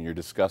people when you're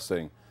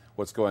discussing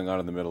what's going on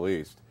in the Middle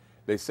East.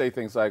 They say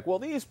things like, well,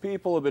 these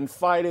people have been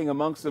fighting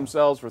amongst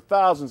themselves for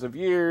thousands of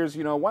years.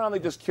 Why don't they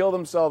just kill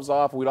themselves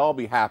off and we'd all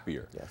be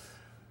happier? Yes.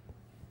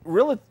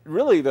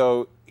 Really,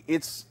 though,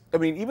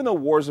 even though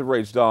wars have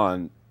raged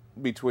on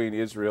between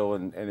Israel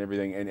and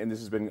everything, and this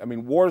has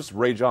been, wars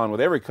rage on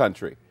with every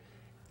country.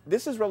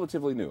 this is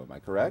relatively new, am I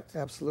correct?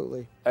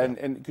 Absolutely.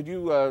 And could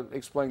you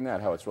explain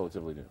that, how it's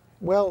relatively new?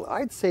 Well,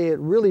 I'd say it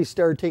really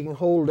started taking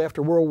hold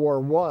after World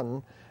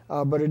War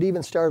I, but it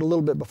even started a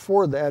little bit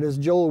before that, as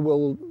Joel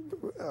will,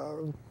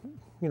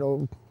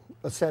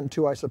 assent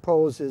to, I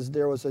suppose, is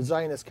there was a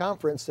Zionist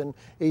conference in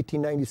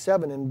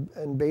 1897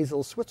 in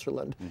Basel,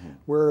 Switzerland,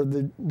 where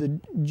the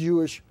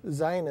Jewish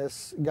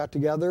Zionists got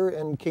together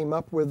and came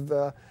up with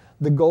the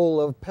goal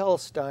of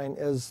Palestine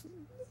as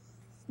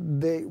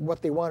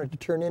what they wanted to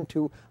turn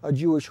into a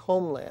Jewish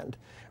homeland.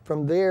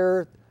 From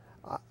there,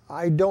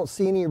 I don't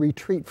see any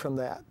retreat from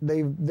that.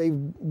 They've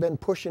been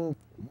pushing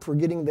for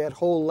getting that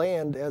whole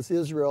land as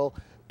Israel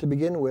to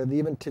begin with.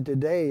 Even to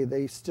today,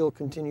 they still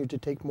continue to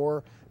take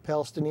more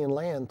Palestinian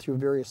land through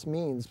various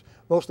means,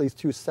 mostly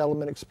through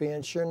settlement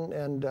expansion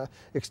and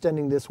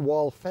extending this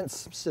wall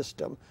fence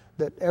system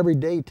that every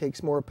day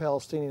takes more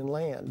Palestinian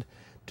land.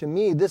 To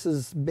me, this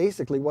is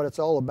basically what it's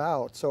all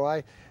about. So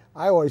I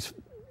always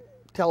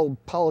tell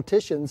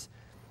politicians,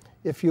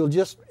 if you'll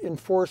just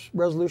enforce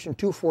Resolution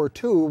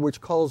 242,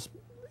 which calls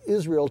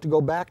Israel to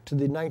go back to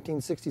the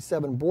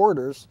 1967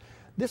 borders,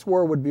 this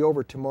war would be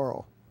over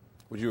tomorrow.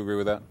 Would you agree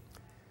with that?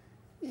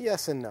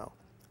 Yes and no.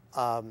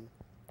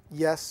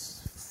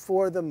 Yes,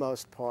 for the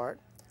most part.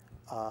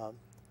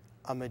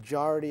 A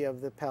majority of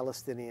the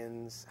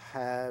Palestinians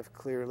have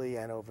clearly,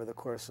 and over the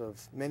course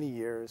of many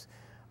years,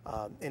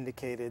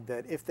 indicated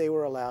that if they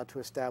were allowed to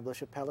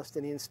establish a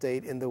Palestinian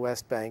state in the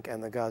West Bank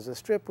and the Gaza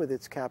Strip with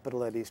its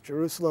capital at East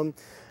Jerusalem,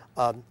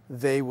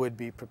 they would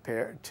be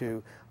prepared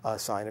to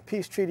sign a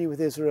peace treaty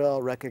with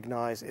Israel,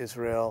 recognize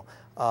Israel,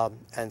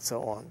 and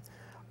so on.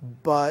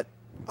 But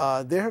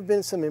there have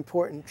been some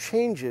important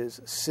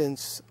changes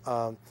since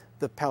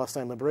the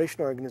Palestine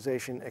Liberation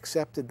Organization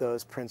accepted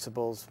those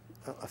principles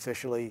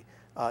officially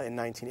in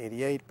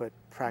 1988, but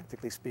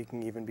practically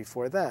speaking even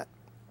before that.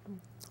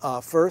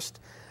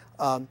 First,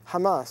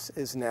 Hamas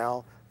is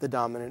now the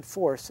dominant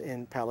force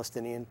in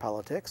Palestinian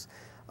politics,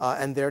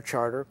 and their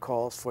charter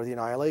calls for the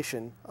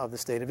annihilation of the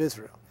State of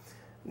Israel.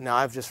 Now,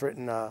 I've just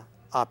written an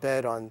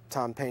op-ed on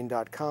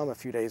tompaine.com a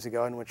few days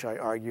ago in which I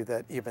argue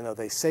that even though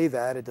they say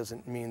that, it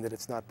doesn't mean that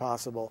it's not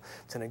possible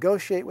to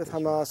negotiate with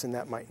Hamas, and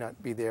that might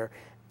not be their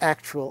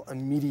actual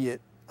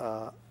immediate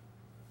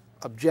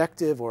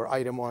objective or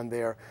item on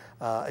their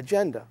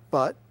agenda.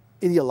 But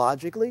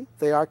ideologically,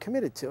 they are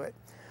committed to it.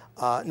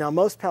 Now,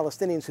 most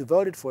Palestinians who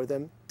voted for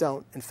them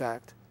don't, in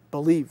fact,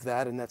 believe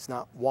that, and that's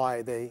not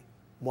why they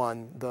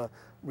won the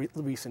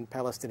recent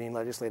Palestinian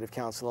Legislative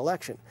Council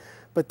election.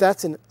 But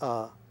that's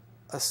a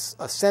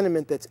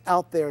sentiment that's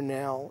out there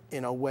now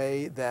in a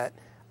way that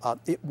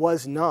it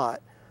was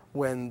not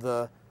when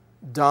the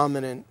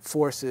dominant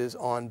forces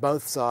on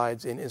both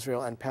sides in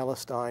Israel and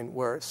Palestine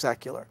were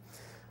secular.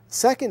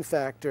 Second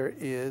factor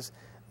is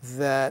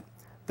that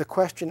the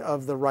question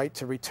of the right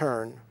to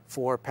return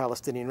for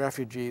Palestinian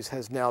refugees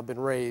has now been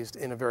raised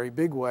in a very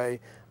big way.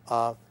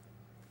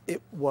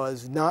 It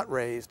was not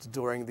raised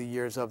during the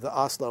years of the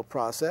Oslo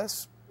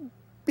process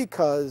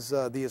because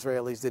the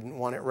Israelis didn't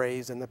want it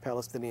raised and the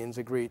Palestinians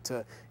agreed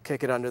to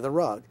kick it under the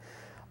rug.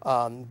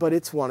 But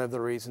it's one of the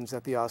reasons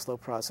that the Oslo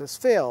process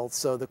failed.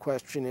 So the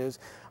question is,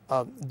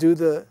 do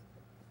the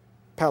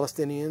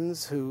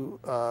Palestinians who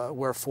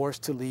were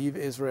forced to leave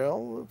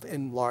Israel,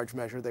 in large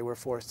measure they were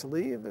forced to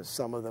leave,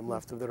 some of them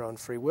left of their own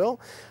free will,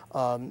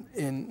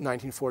 in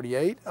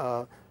 1948,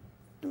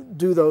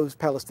 do those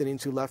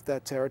Palestinians who left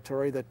that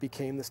territory that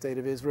became the State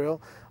of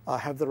Israel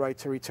have the right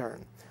to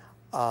return?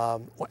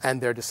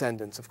 And their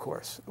descendants, of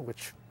course,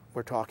 which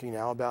we're talking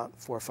now about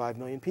 4 or 5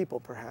 million people,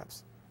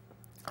 perhaps.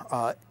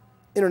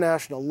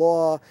 International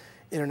law,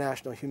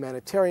 international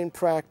humanitarian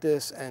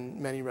practice, and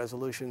many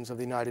resolutions of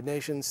the United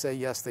Nations say,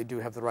 yes, they do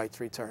have the right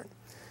to return.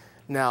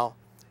 Now,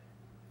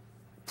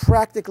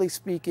 practically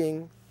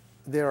speaking,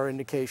 there are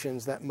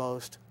indications that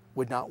most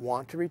would not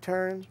want to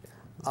return,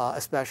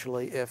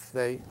 especially if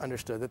they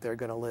understood that they're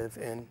going to live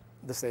in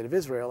the State of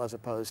Israel as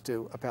opposed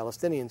to a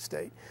Palestinian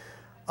state.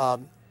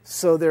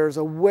 So there's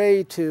a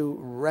way to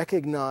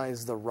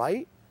recognize the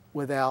right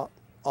without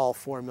all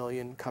 4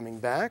 million coming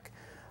back.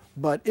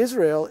 But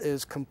Israel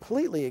is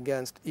completely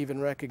against even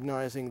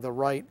recognizing the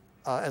right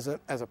as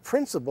a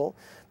principle,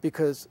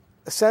 because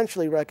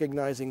essentially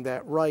recognizing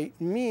that right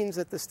means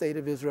that the State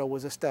of Israel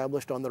was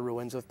established on the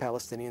ruins of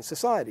Palestinian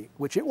society,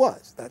 which it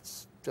was.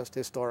 That's just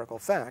historical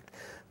fact.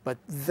 But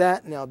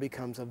that now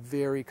becomes a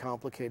very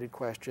complicated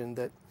question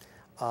that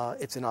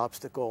it's an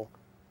obstacle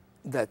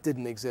that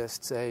didn't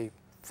exist, say,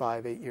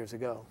 5, 8 years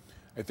ago.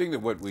 I think that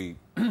what we,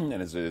 and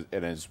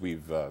as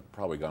we've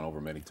probably gone over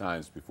many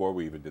times before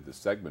we even did this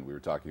segment, we were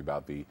talking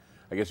about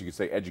I guess you could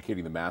say,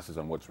 educating the masses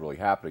on what's really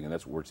happening, and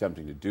that's what we're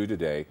attempting to do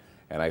today.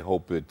 And I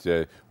hope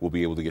that we'll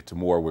be able to get to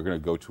more. We're going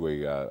to go to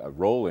a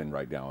roll-in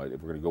right now. We're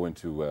going to go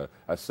into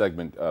a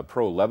segment,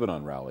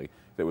 pro-Lebanon rally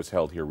that was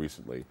held here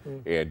recently,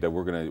 and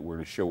we're going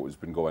to show what's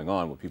been going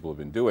on, what people have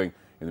been doing.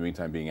 In the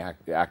meantime, being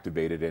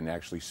activated and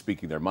actually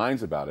speaking their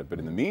minds about it. But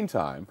in the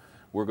meantime,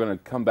 we're going to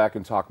come back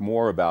and talk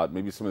more about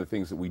maybe some of the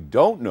things that we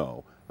don't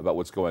know about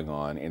what's going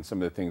on and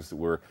some of the things that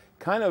we're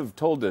kind of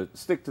told to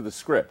stick to the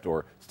script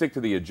or stick to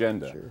the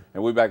agenda. Sure.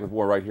 And we'll be back with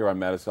more right here on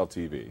MADISL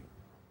TV.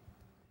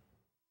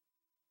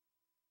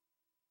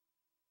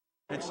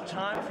 It's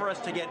time for us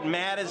to get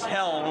mad as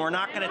hell, and we're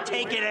not going to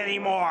take it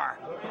anymore.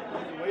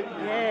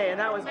 Yay, and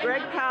that was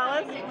Greg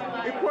Pallas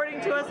reporting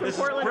to us from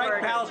Portland, Greg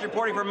Oregon. Pallas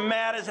reporting from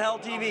Mad as Hell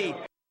TV.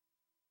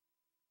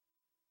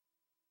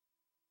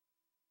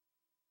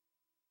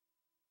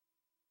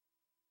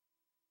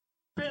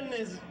 Spin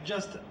is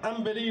just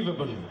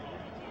unbelievable,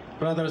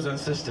 brothers and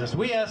sisters.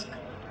 We ask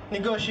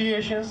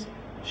negotiations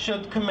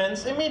should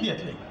commence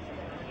immediately.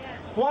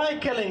 Why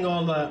killing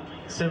all the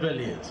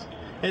civilians?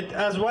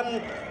 As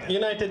one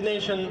United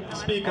Nations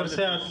speaker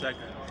said,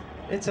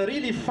 it's a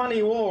really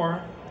funny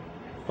war,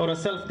 or a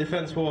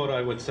self-defense war,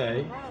 I would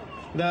say,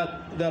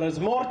 that there is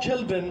more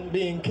children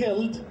being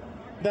killed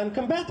than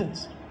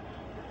combatants.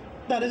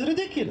 That is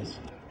ridiculous.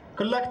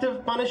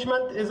 Collective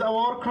punishment is a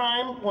war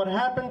crime. What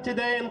happened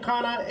today in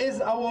Qana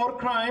is a war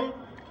crime.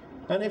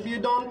 And if you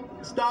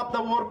don't stop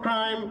the war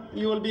crime,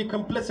 you will be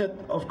complicit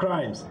of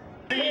crimes.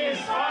 Cease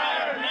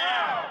fire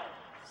now!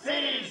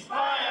 Cease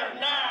fire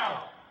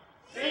now!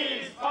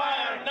 Cease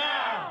fire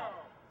now!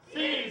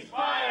 Cease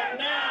fire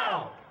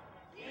now!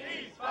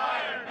 Cease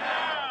fire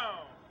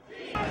now!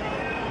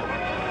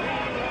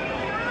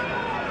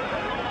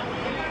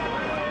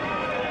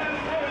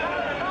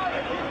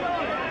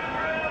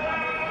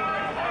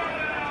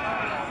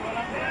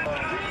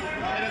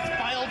 And it's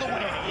filed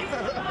away.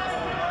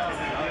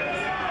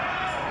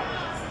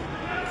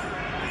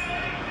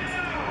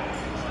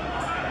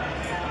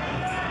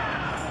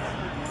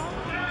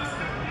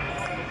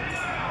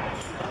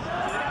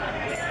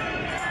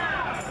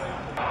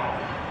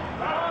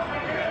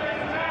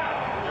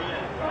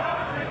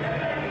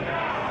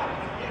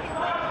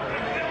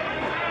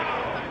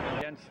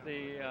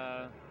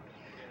 The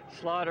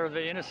slaughter of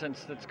the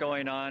innocents that's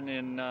going on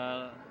in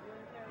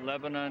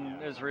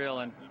Lebanon, Israel,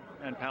 and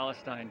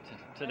Palestine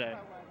today.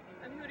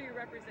 And who do you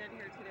represent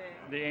here today?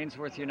 The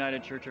Ainsworth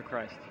United Church of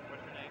Christ.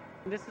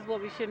 This is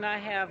what we should not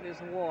have, is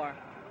war.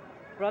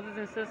 Brothers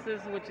and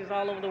sisters, which is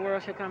all over the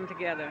world, should come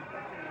together.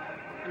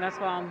 And that's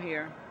why I'm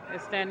here.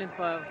 It's standing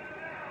for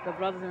the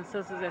brothers and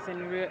sisters that's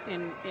in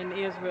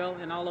Israel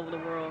and all over the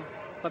world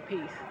for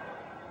peace.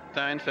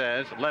 Sign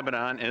says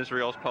Lebanon,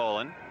 Israel's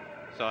Poland.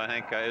 So I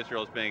think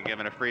Israel's being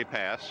given a free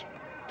pass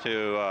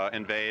to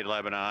invade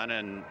Lebanon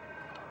and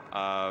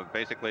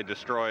basically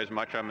destroy as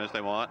much of them as they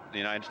want. The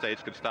United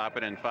States could stop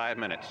it in 5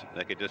 minutes.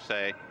 They could just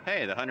say,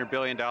 hey, the $100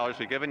 billion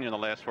we've given you in the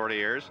last 40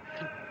 years,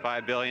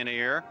 $5 billion a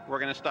year, we're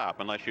going to stop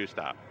unless you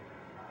stop.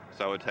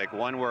 So it would take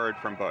one word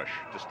from Bush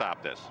to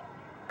stop this.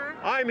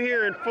 I'm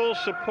here in full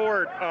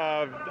support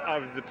of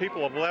the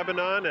people of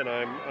Lebanon, and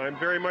I'm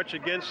very much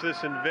against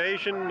this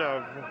invasion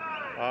of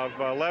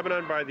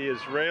Lebanon by the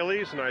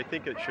Israelis, and I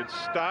think it should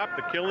stop.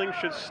 The killing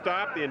should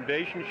stop, the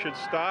invasion should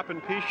stop,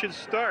 and peace should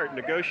start.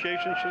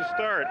 Negotiations should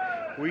start.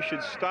 We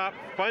should stop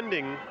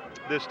funding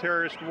this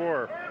terrorist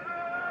war.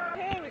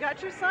 Hey, we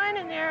got your sign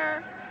in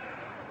there.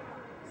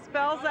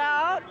 Spells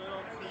out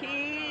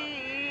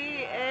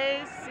P-E-A-C-E.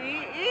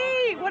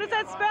 What does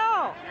that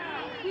spell?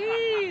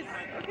 Peace.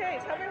 Okay,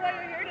 tell me why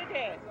you're here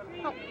today.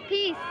 Oh,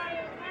 peace.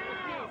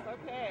 Peace,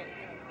 okay.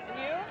 And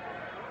you?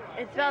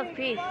 It spells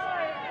peace.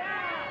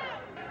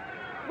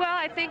 Well,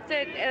 I think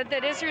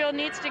that Israel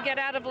needs to get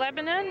out of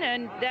Lebanon,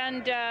 and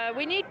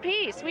we need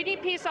peace. We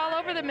need peace all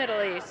over the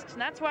Middle East,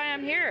 and that's why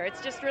I'm here.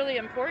 It's just really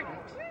important.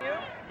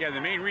 Yeah, the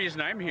main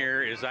reason I'm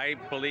here is I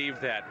believe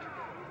that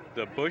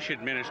the Bush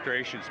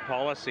administration's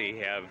policy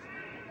have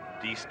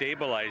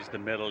destabilized the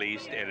Middle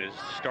East and has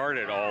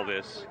started all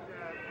this,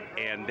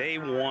 and they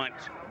want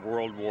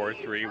World War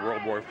III,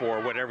 World War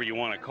IV, whatever you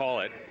want to call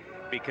it,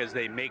 because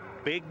they make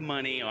big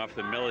money off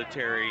the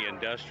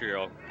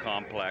military-industrial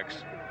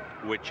complex,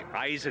 which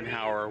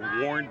Eisenhower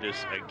warned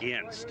us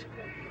against.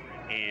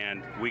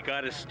 And we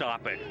got to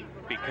stop it,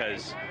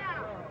 because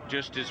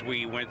just as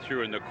we went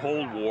through in the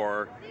Cold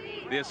War,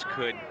 this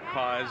could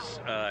cause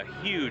a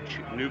huge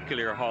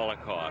nuclear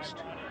holocaust,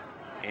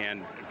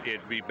 and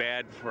it'd be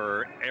bad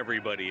for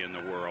everybody in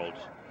the world.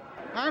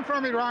 I'm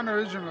from Iran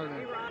originally.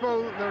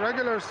 Well, the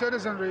regular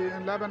citizenry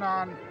in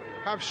Lebanon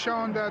have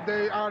shown that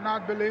they are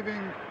not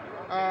believing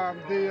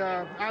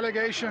the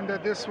allegation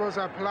that this was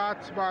a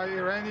plot by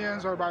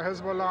Iranians or by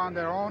Hezbollah on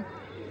their own.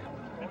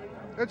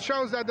 It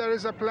shows that there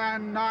is a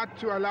plan not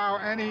to allow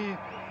any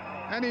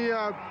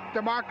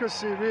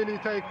democracy really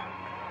take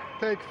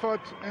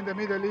foot in the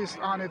Middle East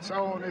on its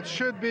own. It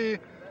should be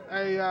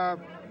a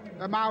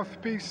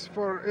mouthpiece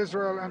for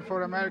Israel and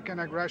for American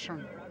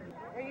aggression.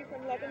 Are you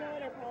from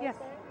Lebanon or Palestine? Yes,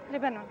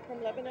 Lebanon.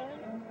 From Lebanon?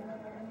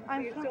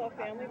 Do you still have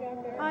family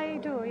back there? I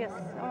do, yes.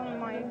 All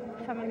my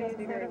family is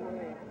there.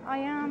 I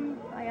am.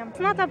 It's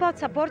not about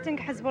supporting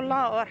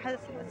Hezbollah or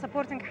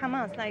supporting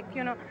Hamas. Like,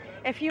 you know,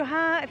 if you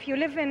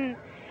live in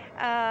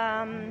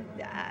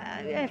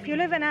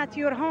at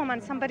your home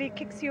and somebody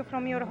kicks you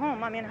from your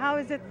home, I mean, how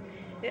is it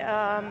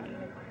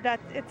that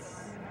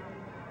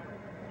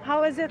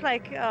how is it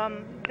like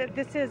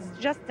this is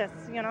justice?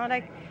 You know,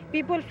 like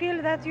people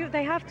feel that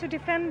they have to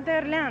defend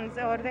their lands,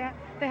 or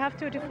they have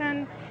to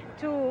defend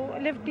to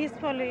live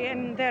peacefully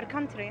in their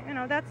country. You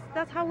know,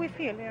 that's how we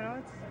feel. You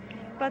know,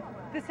 but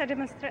this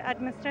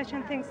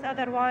administration thinks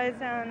otherwise,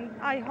 and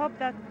I hope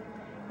that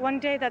one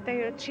day that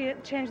they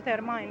change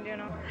their mind. You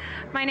know.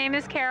 My name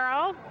is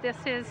Carol. This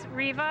is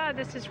Riva.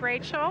 This is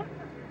Rachel.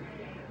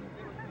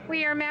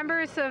 We are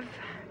members of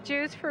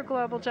Jews for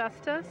Global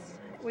Justice.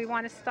 We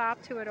want to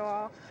stop to it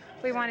all.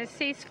 We want a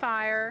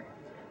ceasefire.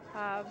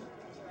 The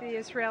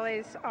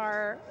Israelis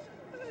are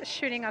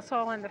shooting us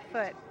all in the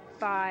foot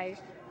by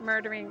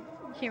murdering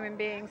human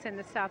beings in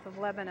the south of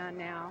Lebanon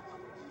now.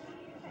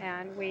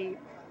 And we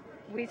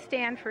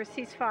stand for a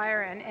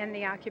ceasefire and end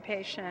the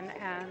occupation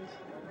and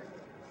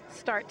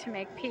start to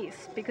make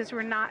peace, because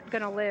we're not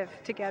going to live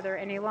together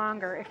any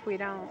longer if we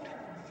don't.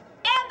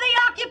 End the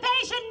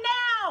occupation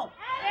now!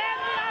 End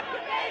the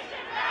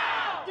occupation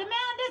now! Demand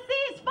a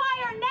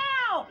ceasefire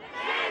now!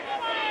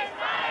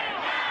 Ceasefire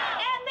now!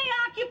 End the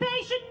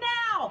occupation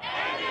now!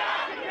 End the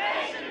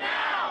occupation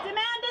now!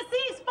 Demand a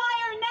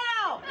ceasefire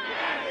now!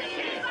 Demand a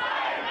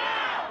ceasefire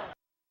now!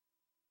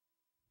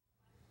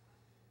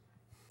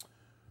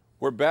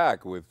 We're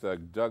back with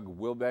Doug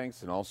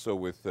Wilbanks and also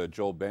with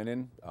Joel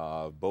Benin,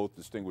 both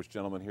distinguished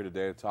gentlemen here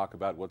today to talk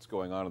about what's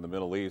going on in the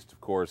Middle East.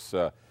 Of course,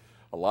 a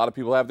lot of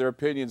people have their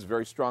opinions,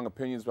 very strong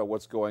opinions about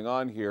what's going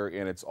on here,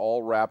 and it's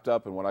all wrapped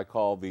up in what I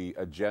call the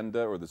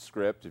agenda or the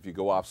script. If you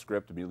go off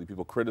script, immediately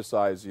people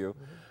criticize you,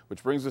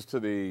 which brings us to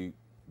the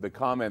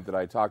comment that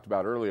I talked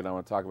about earlier, and I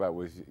want to talk about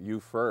with you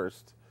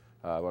first.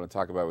 I want to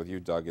talk about with you,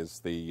 Doug, is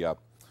the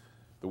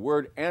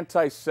word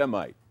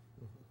anti-Semite.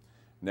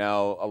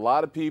 Now, a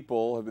lot of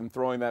people have been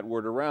throwing that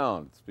word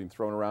around. It's been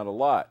thrown around a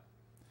lot.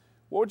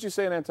 What would you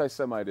say an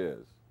anti-Semite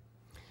is?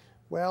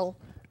 Well,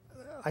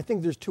 I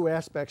think there's two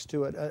aspects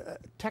to it.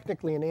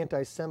 Technically, an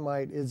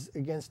anti-Semite is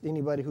against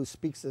anybody who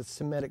speaks a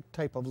Semitic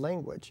type of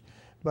language.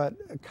 But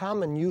a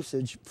common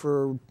usage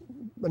for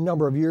a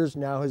number of years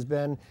now has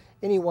been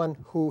anyone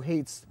who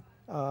hates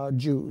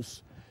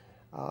Jews.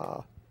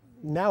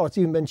 Now it's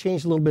even been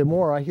changed a little bit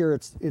more. I hear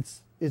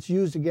it's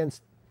used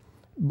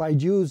by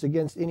Jews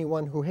against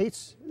anyone who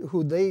hates,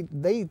 who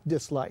they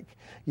dislike.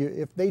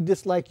 If they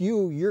dislike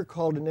you, you're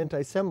called an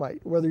anti-Semite,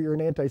 whether you're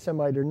an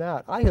anti-Semite or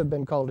not. I have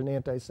been called an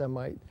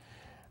anti-Semite.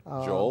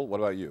 Joel, what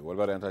about you? What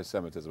about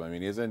anti-Semitism? I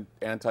mean, isn't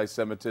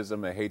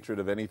anti-Semitism a hatred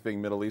of anything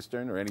Middle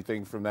Eastern or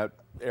anything from that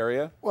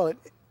area? Well,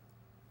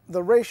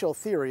 the racial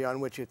theory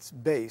on which it's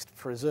based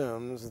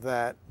presumes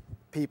that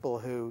people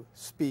who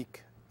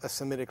speak a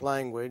Semitic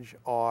language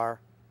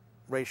are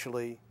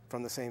racially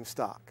from the same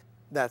stock.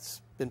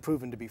 That's been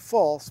proven to be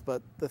false,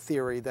 but the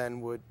theory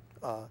then would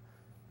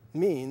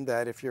mean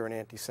that if you're an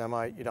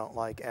anti-Semite, you don't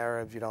like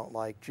Arabs, you don't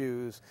like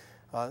Jews,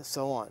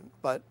 so on.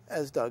 But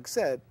as Doug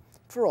said,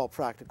 for all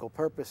practical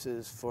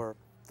purposes, for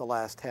the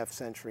last half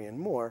century and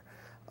more,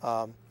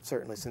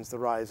 certainly since the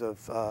rise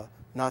of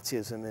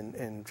Nazism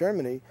in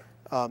Germany,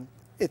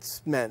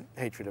 it's meant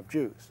hatred of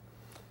Jews.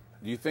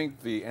 Do you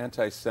think the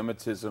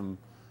anti-Semitism,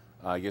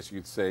 I guess you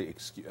could say,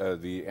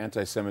 the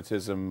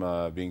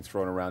anti-Semitism being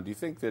thrown around, do you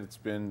think that it's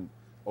been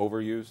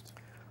overused?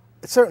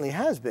 It certainly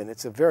has been.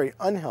 It's a very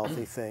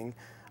unhealthy thing.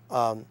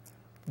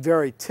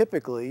 Very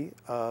typically,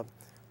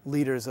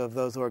 leaders of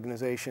those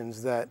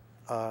organizations that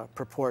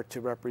purport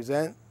to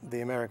represent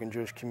the American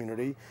Jewish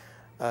community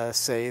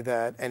say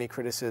that any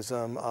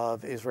criticism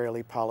of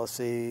Israeli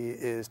policy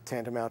is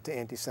tantamount to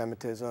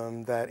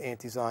anti-Semitism, that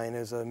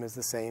anti-Zionism is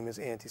the same as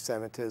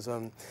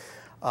anti-Semitism.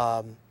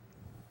 I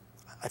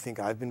think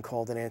I've been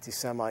called an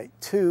anti-Semite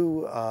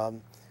too.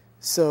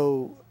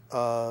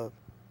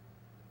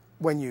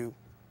 When you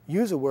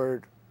use a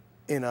word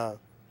in an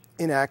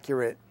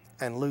inaccurate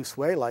and loose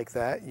way like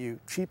that, you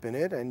cheapen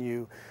it and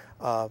you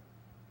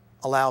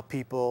allow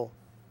people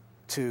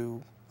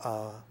to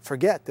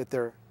forget that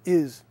there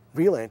is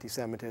real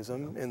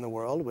anti-Semitism in the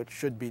world, which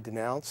should be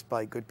denounced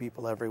by good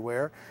people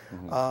everywhere.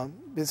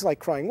 It's like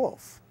crying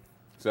wolf.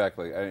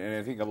 Exactly. And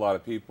I think a lot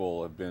of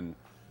people have been,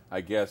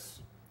 I guess,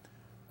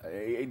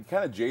 it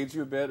kind of jades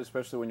you a bit,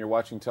 especially when you're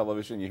watching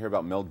television, you hear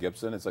about Mel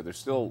Gibson. It's like they're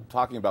still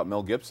talking about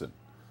Mel Gibson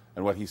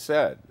and what he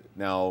said.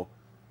 Now,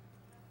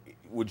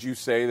 would you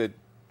say that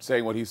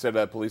saying what he said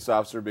about a police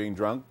officer being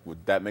drunk,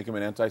 would that make him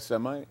an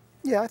anti-Semite?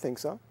 Yeah, I think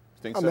so.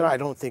 Think I so? mean, I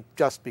don't think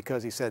just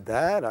because he said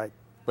that.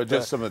 But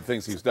just some of the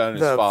things he's done,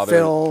 his the father.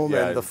 Film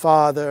yeah, and the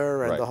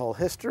father and right. the whole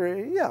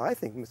history. Yeah, I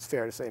think it's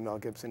fair to say Mel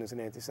Gibson is an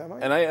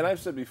anti-Semite. And I've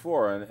said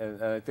before,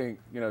 and I think,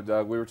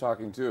 Doug, we were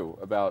talking too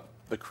about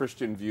the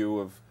Christian view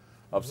of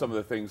some of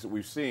the things that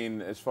we've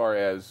seen as far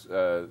as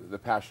the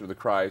Passion of the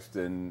Christ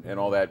and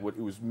all that, what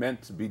it was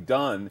meant to be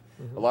done.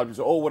 A lot of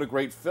people say, oh, what a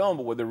great film,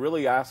 but what they're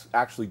really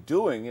actually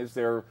doing is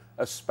they're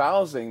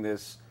espousing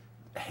this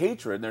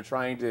hatred, and they're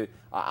trying to,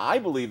 I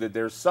believe that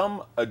there's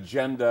some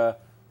agenda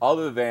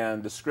other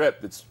than the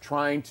script that's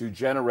trying to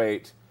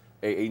generate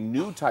a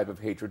new type of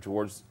hatred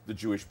towards the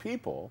Jewish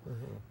people.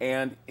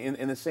 And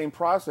in the same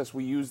process,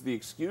 we use the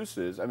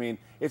excuses. I mean,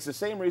 it's the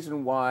same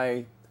reason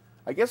why,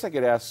 I guess I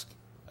could ask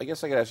I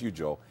guess I could ask you,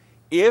 Joel,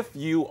 if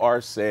you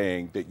are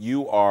saying that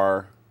you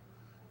are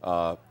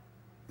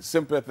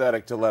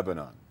sympathetic to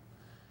Lebanon,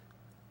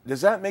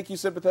 does that make you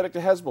sympathetic to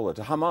Hezbollah,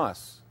 to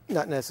Hamas?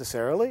 Not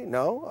necessarily,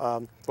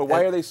 no. But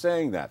why are they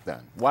saying that then?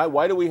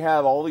 Why do we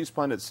have all these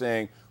pundits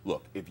saying,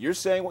 look, if you're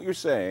saying what you're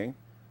saying,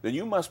 then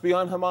you must be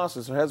on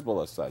Hamas's or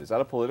Hezbollah's side? Is that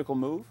a political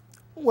move?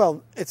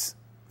 Well, it's,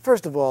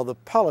 first of all, the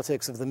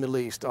politics of the Middle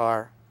East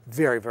are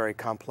very, very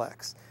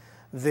complex.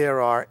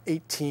 There are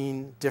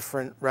 18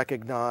 different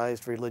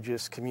recognized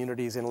religious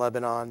communities in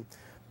Lebanon.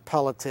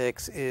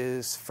 Politics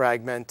is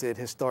fragmented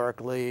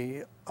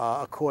historically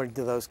according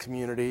to those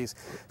communities.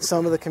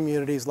 Some of the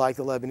communities, like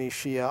the Lebanese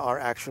Shia, are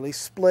actually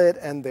split,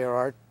 and there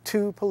are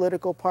two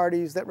political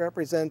parties that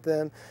represent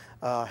them.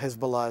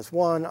 Hezbollah is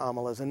one,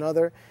 Amal is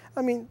another.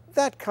 I mean,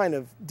 that kind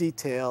of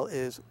detail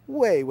is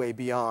way, way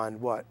beyond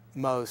what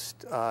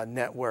most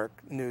network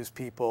news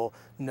people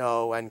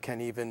know and can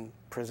even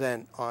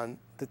present on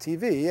the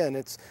TV, and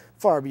it's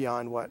far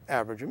beyond what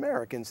average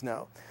Americans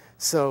know.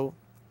 So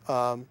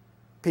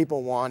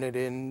people want it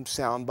in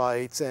sound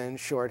bites and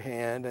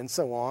shorthand and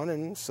so on,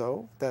 and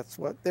so that's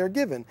what they're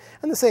given.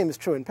 And the same is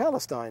true in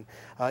Palestine.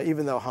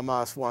 Even though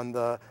Hamas won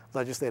the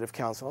Legislative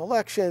Council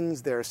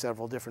elections, there are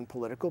several different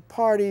political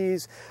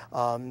parties.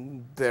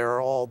 There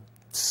are all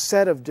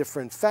set of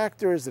different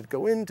factors that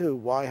go into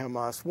why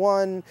Hamas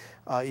won,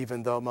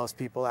 even though most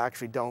people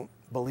actually don't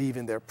believe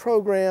in their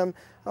program.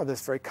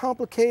 That's very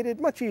complicated.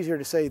 Much easier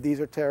to say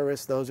these are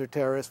terrorists, those are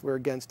terrorists, we're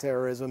against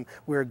terrorism,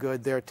 we're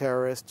good, they're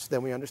terrorists.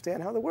 Then we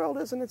understand how the world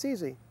is, and it's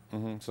easy.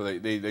 Mm-hmm. So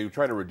they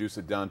try to reduce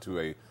it down to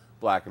a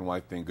black and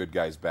white thing, good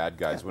guys, bad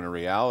guys, yeah. When in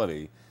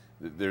reality,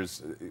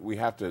 we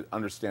have to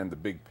understand the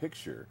big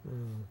picture.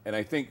 Mm. And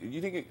I think, you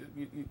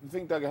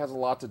think, Doug, it has a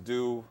lot to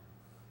do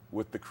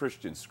with the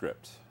Christian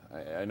script.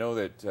 I know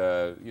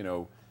that,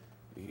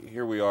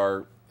 here we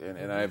are,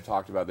 and I have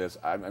talked about this.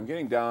 I'm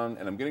getting down,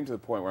 and I'm getting to the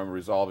point where I'm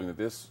resolving that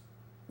this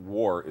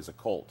war is a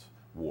cult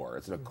war.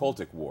 It's an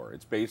occultic war.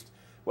 It's based,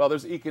 well,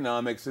 there's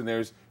economics, and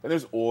there's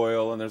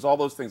oil, and there's all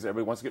those things that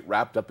everybody wants to get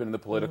wrapped up in the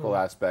political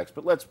aspects,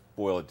 but let's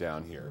boil it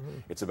down here.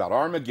 It's about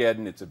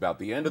Armageddon. It's about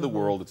the end of the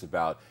world. It's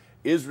about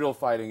Israel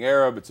fighting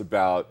Arab. It's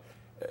about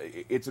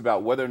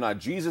whether or not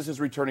Jesus is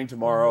returning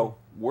tomorrow.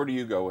 Where do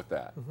you go with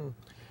that?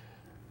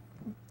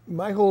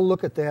 My whole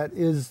look at that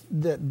is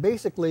that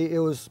basically it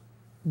was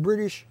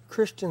British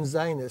Christian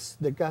Zionists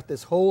that got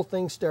this whole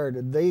thing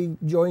started. They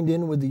joined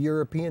in with the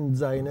European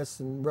Zionists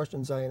and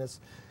Russian Zionists,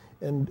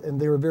 and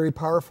they were very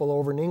powerful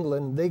over in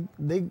England.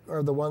 They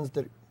are the ones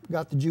that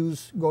got the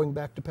Jews going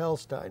back to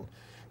Palestine.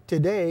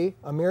 Today,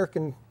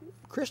 American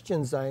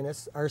Christian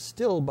Zionists are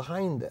still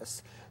behind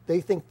this.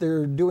 They think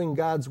they're doing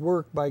God's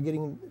work by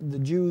getting the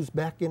Jews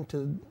back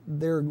into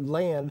their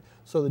land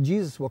so that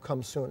Jesus will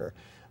come sooner.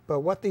 But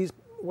what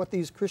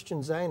these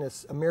Christian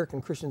Zionists,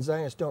 American Christian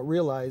Zionists, don't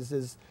realize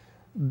is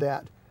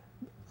that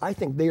I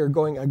think they are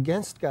going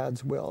against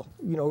God's will.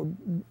 You know,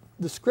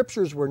 the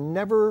scriptures were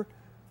never,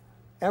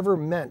 ever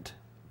meant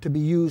to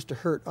be used to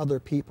hurt other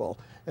people.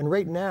 And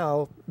right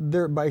now,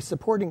 they're, by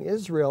supporting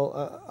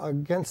Israel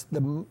against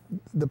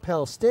the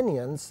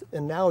Palestinians,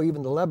 and now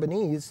even the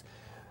Lebanese,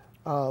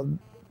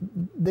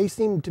 they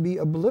seem to be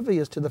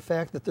oblivious to the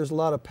fact that there's a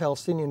lot of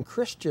Palestinian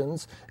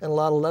Christians and a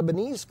lot of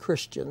Lebanese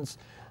Christians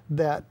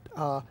that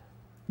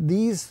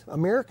these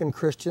American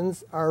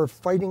Christians are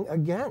fighting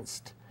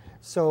against.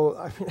 So,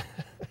 I mean,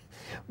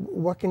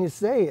 what can you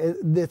say?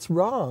 It's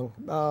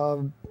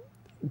wrong.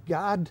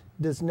 God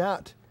does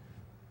not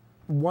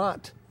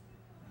want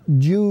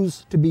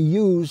Jews to be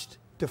used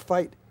to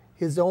fight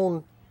his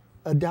own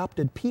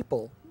adopted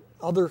people,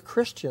 other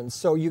Christians.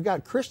 So you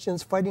got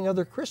Christians fighting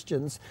other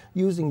Christians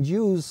using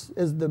Jews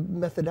as the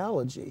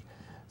methodology.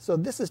 So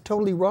this is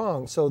totally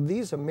wrong. So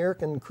these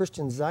American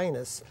Christian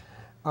Zionists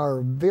are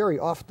very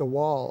off the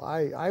wall.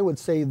 I would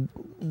say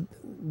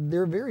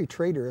they're very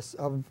traitorous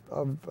of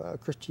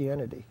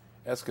Christianity.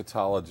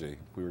 Eschatology.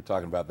 We were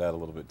talking about that a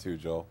little bit too,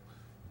 Joel.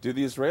 Do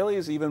the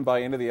Israelis even buy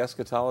into the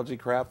eschatology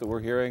crap that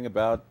we're hearing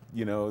about,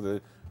 you know,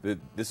 that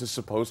this is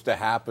supposed to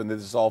happen, that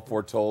this is all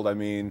foretold? I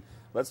mean,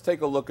 let's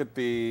take a look at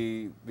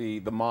the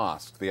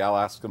mosque, the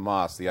Al-Aqsa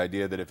Mosque, the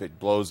idea that if it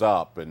blows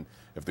up and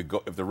if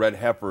the red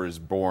heifer is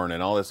born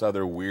and all this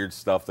other weird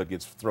stuff that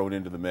gets thrown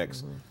into the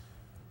mix. Mm-hmm.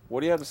 What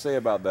do you have to say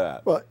about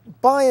that? Well,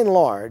 by and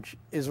large,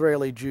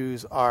 Israeli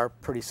Jews are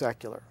pretty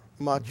secular,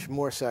 much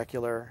more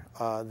secular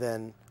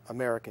than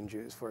American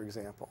Jews, for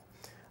example.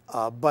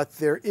 But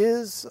there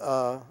is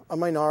a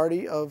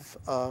minority of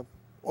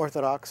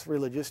Orthodox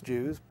religious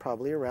Jews,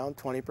 probably around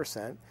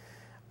 20%.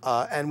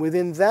 And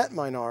within that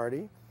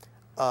minority,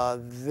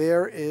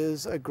 there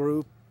is a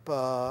group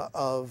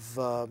of,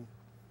 what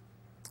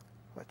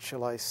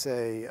shall I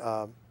say,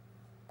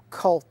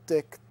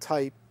 cultic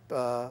type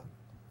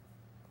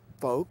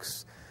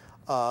folks.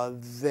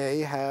 They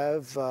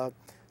have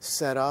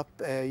set up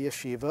a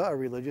yeshiva, a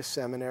religious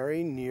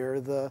seminary, near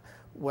the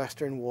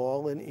Western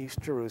Wall in East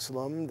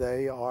Jerusalem.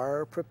 They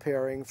are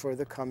preparing for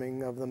the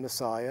coming of the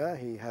Messiah.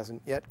 He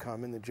hasn't yet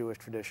come in the Jewish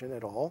tradition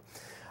at all.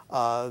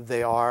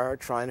 They are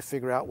trying to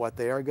figure out what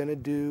they are going to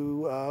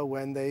do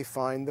when they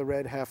find the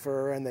red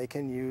heifer, and they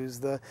can use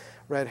the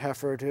red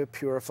heifer to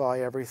purify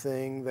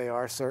everything. They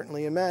are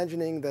certainly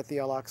imagining that the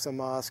Al-Aqsa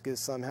Mosque is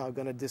somehow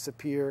going to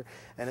disappear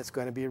and it's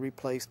going to be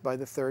replaced by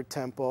the Third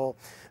Temple.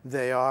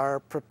 They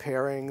are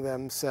preparing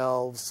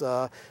themselves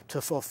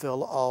to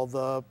fulfill all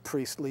the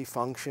priestly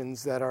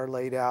functions that are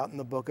laid out in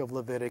the book of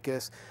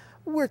Leviticus.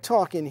 We're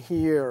talking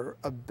here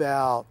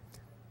about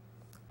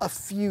a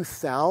few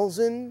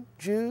thousand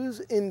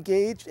Jews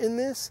engaged in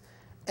this,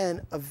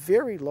 and a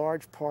very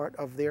large part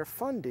of their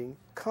funding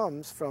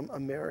comes from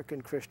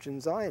American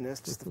Christian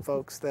Zionists, the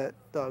folks that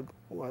Doug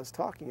was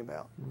talking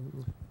about.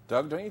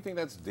 Doug, don't you think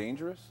that's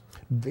dangerous?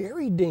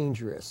 Very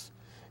dangerous.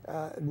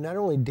 Not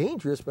only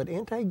dangerous, but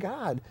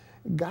anti-God.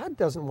 God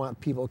doesn't want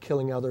people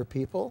killing other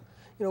people.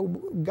 You know,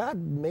 God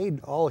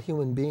made all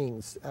human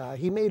beings.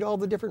 He made all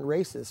the different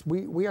races.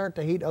 We aren't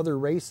to hate other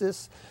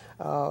races.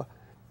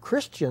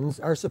 Christians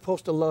are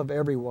supposed to love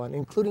everyone,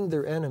 including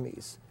their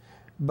enemies.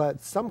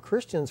 But some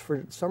Christians,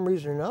 for some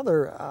reason or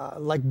another,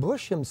 like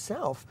Bush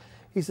himself,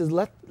 he says,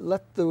 let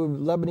the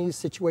Lebanese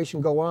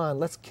situation go on.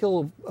 Let's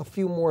kill a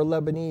few more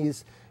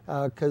Lebanese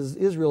because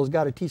Israel's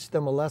got to teach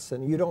them a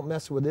lesson. You don't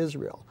mess with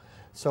Israel.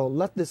 So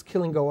let this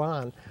killing go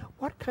on.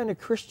 What kind of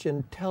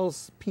Christian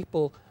tells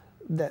people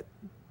that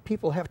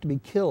people have to be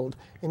killed,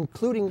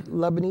 including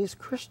Lebanese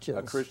Christians?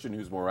 A Christian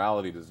whose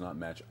morality does not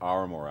match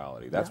our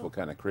morality. That's what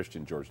kind of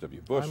Christian George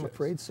W. Bush is. I'm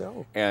afraid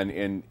so.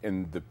 And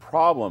the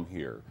problem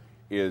here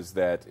is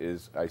that,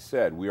 as I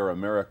said, we are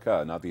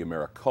America, not the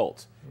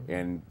Americult.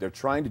 And they're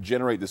trying to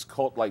generate this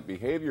cult-like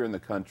behavior in the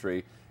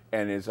country.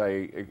 And as I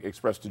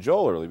expressed to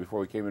Joel earlier before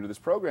we came into this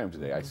program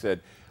today, I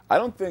said, I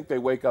don't think they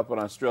wake up in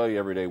Australia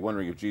every day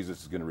wondering if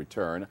Jesus is going to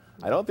return.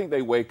 I don't think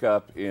they wake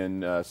up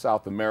in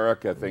South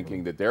America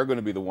thinking that they're going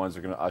to be the ones that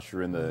are going to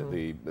usher in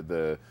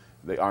the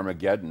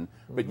Armageddon.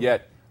 But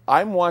yet,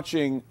 I'm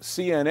watching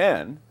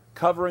CNN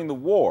covering the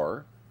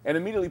war, and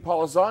immediately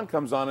Paula Zahn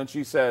comes on and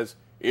she says,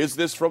 is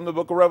this from the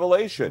book of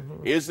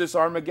Revelation? Is this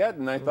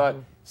Armageddon? And I thought,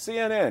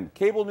 CNN,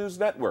 Cable News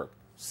Network,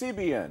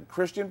 CBN,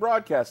 Christian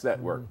Broadcast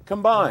Network,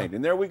 combined,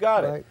 and there we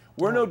got it.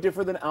 We're no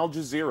different than Al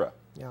Jazeera.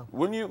 Yeah.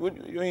 I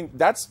mean,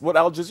 that's what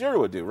Al Jazeera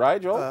would do,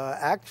 right, Joel?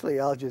 Actually,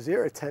 Al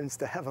Jazeera tends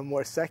to have a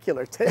more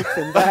secular take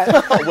than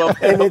that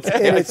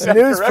in its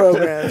news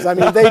programs. I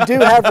mean, they do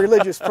have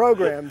religious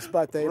programs,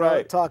 but they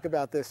don't talk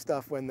about this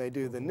stuff when they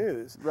do the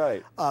news.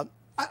 Right.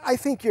 I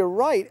think you're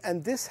right,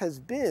 and this has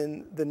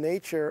been the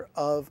nature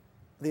of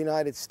the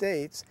United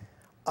States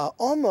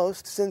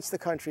almost since the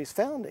country's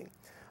founding.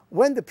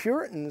 When the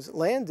Puritans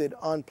landed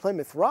on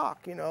Plymouth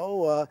Rock, you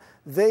know,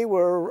 they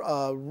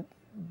were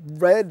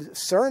read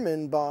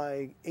sermon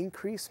by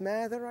Increase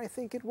Mather, I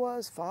think it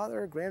was,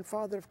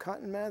 grandfather of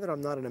Cotton Mather.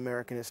 I'm not an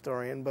American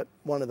historian, but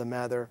one of the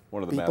Mather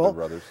people. Mather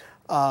brothers.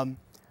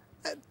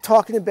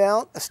 Talking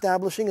about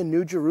establishing a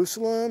new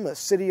Jerusalem, a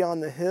city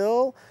on the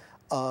hill.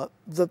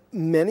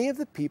 Many of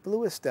the people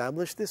who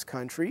established this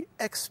country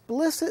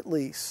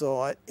explicitly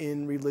saw it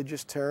in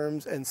religious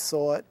terms and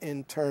saw it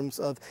in terms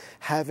of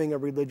having a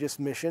religious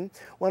mission.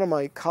 One of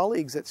my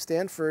colleagues at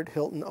Stanford,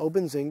 Hilton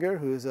Obenzinger,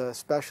 who's a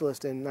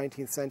specialist in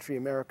 19th century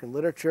American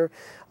literature,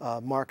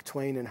 Mark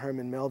Twain and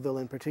Herman Melville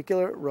in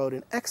particular, wrote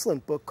an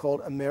excellent book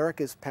called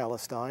America's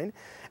Palestine.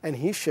 And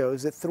he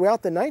shows that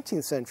throughout the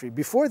 19th century,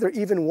 before there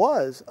even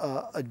was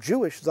a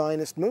Jewish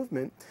Zionist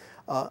movement,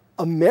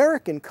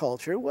 American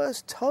culture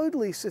was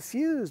totally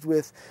suffused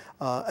with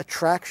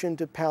attraction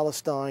to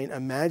Palestine,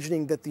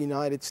 imagining that the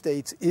United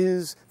States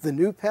is the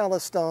new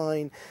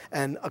Palestine,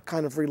 and a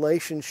kind of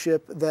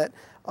relationship that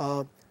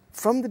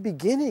from the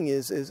beginning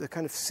is a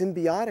kind of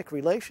symbiotic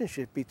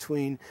relationship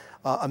between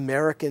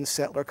American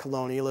settler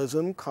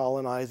colonialism,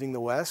 colonizing the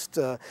West,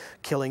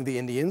 killing the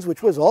Indians,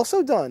 which was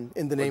also done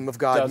in the name of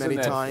God many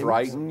times. Doesn't that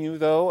frighten you,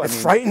 though? It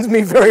frightens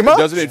me very much.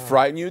 Doesn't it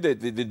frighten you that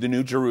the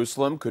New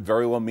Jerusalem could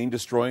very well mean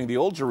destroying the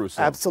Old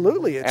Jerusalem?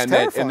 Absolutely, it's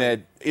terrifying. And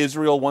that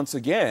Israel, once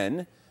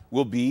again,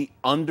 will be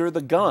under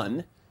the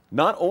gun,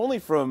 not only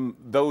from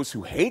those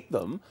who hate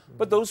them,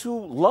 but those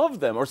who love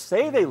them or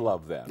say they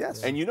love them.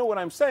 Yes. And you know what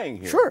I'm saying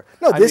here. Sure.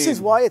 No, this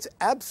is why it's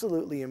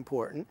absolutely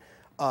important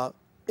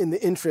in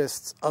the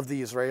interests of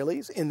the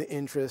Israelis, in the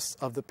interests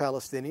of the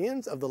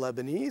Palestinians, of the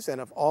Lebanese, and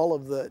of all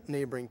of the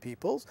neighboring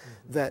peoples,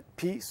 that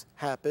peace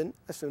happen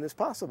as soon as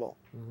possible.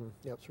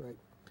 That's right.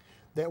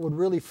 That would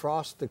really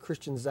frost the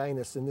Christian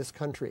Zionists in this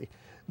country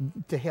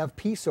to have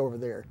peace over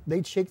there.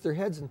 They'd shake their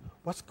heads and,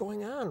 what's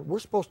going on? We're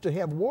supposed to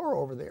have war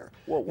over there.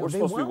 Well, we're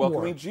supposed to be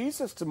welcoming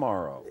Jesus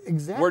tomorrow.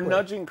 Exactly. We're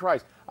nudging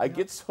Christ. I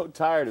get so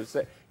tired of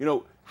saying, you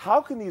know,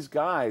 how can these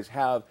guys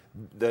have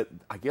the,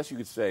 I guess you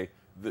could say,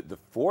 the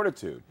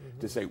fortitude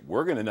to say,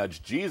 we're going to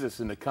nudge Jesus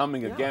into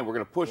coming again. We're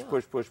going to push,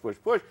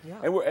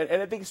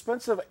 and at the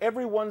expense of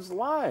everyone's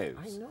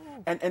lives.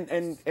 I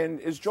know. And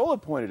as Joel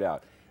had pointed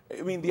out,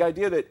 I mean, the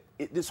idea that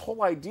this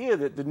whole idea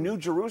that the New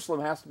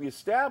Jerusalem has to be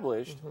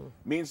established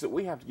means that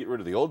we have to get rid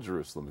of the Old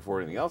Jerusalem before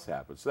anything else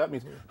happens. So that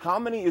means how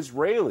many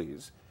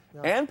Israelis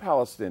and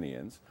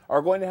Palestinians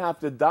are going to have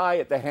to die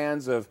at the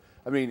hands of,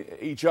 I mean,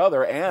 each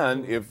other,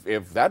 and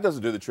if that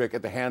doesn't do the trick,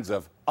 at the hands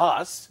of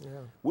us,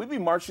 we'd be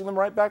marching them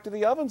right back to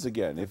the ovens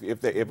again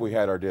if we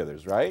had our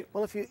dithers, right?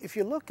 Well, if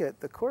you look at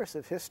the course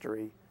of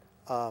history,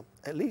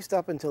 at least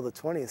up until the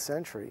 20th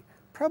century,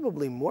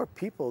 probably more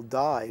people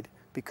died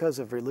because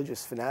of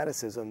religious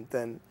fanaticism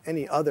than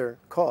any other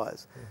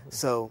cause.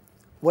 So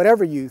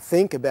whatever you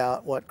think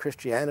about what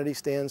Christianity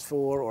stands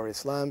for, or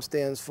Islam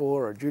stands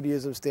for, or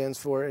Judaism stands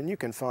for, and you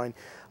can find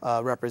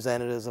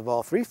representatives of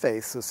all three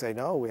faiths who say,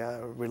 no, we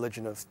have a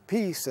religion of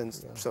peace and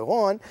so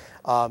on.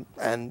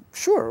 And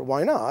sure,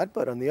 why not?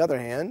 But on the other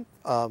hand,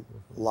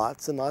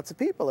 lots and lots of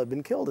people have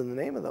been killed in the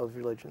name of those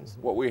religions.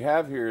 What we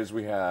have here is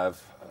we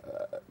have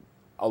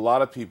a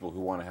lot of people who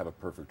want to have a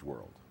perfect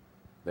world.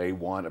 They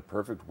want a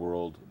perfect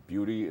world,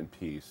 beauty and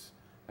peace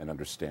and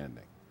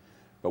understanding.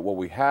 But what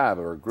we have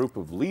are a group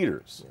of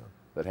leaders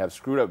that have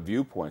screwed up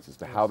viewpoints as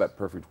to how that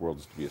perfect world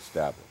is to be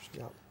established.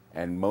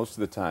 And most of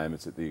the time,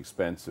 it's at the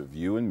expense of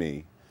you and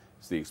me.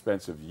 It's the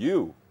expense of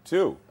you,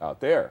 too,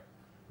 out there,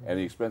 and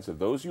the expense of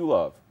those you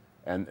love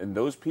and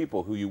those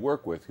people who you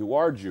work with who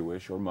are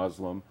Jewish or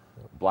Muslim,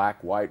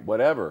 black, white,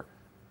 whatever.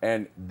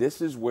 And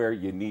this is where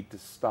you need to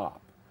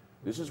stop.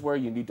 This is where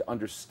you need to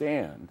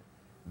understand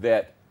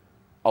that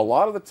a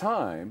lot of the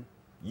time,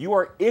 you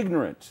are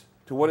ignorant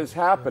to what is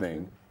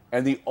happening,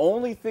 and the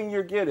only thing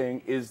you're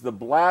getting is the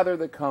blather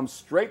that comes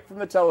straight from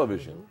the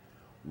television.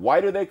 Why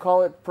do they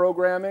call it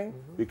programming?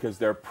 Because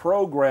they're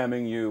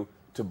programming you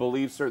to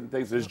believe certain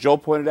things. As Joe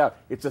pointed out,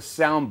 it's a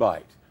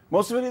soundbite.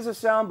 Most of it is a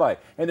soundbite,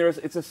 and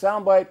it's a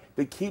soundbite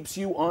that keeps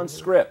you on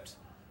script.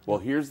 Well,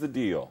 here's the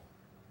deal.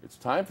 It's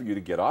time for you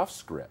to get off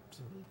script.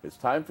 It's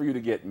time for you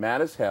to get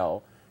mad as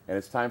hell, and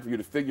it's time for you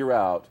to figure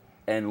out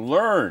and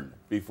learn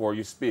before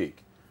you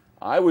speak.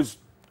 I was,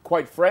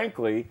 quite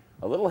frankly,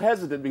 a little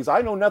hesitant because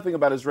I know nothing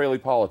about Israeli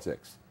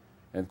politics.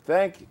 And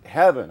thank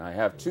heaven I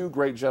have two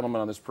great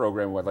gentlemen on this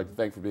program who I'd like to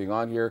thank for being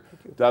on here.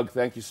 Doug,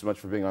 thank you so much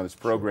for being on this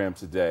program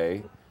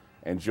today.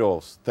 And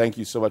Joel, thank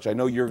you so much. I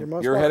know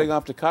you're heading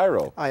off to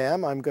Cairo. I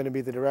am. I'm going to be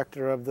the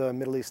director of the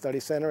Middle East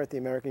Studies Center at the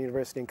American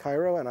University in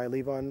Cairo, and I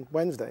leave on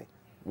Wednesday.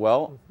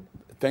 Well,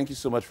 thank you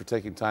so much for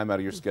taking time out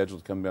of your schedule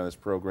to come on this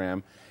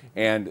program.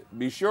 And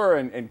be sure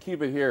and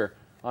keep it here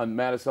on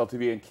Matisel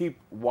TV, and keep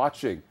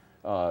watching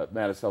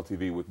Matisel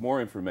TV with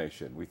more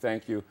information. We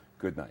thank you.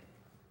 Good night.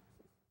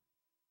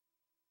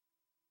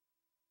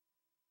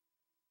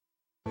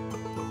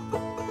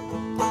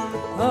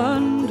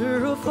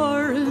 Under a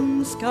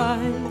foreign sky,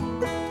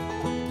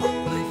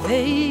 my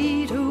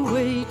fate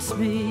awaits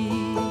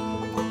me.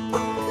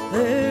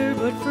 There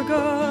but for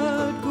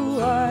God go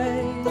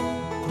I,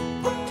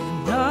 do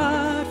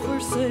not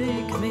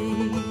forsake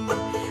me.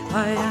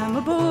 I am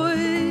a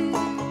boy,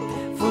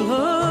 full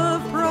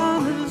of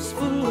promise,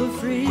 full of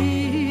freedom,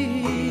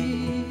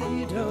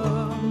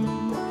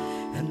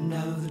 and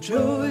now the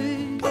joy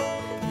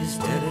is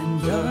dead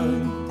and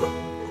done.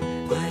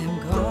 I am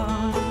gone.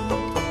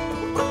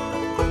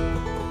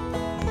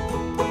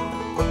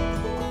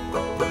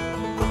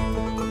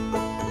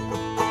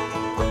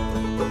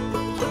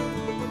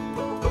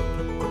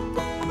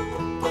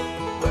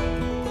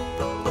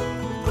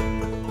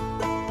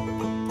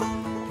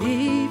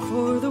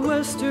 Before the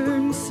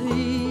western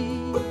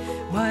sea,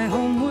 my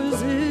home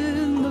was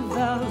in the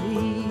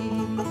valley.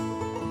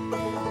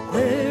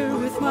 There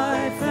with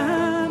my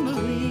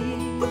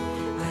family,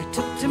 I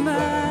took to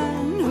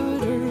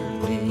manhood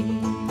early.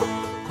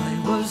 I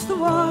was the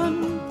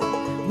one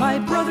my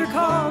brother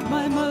called,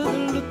 my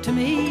mother looked to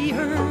me,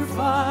 her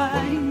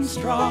fine,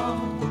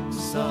 strong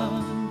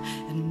son.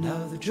 And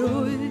now the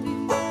joy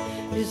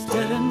is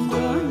dead and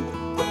done.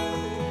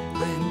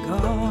 I am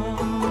gone.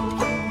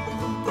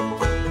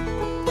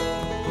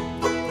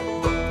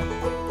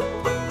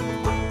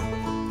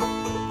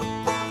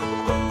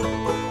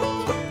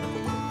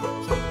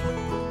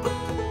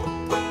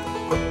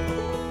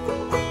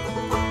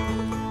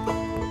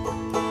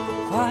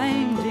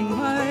 Finding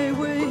my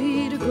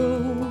way to go,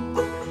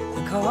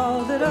 the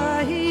call that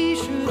I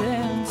should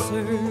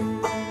answer,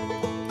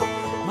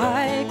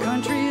 my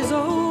country's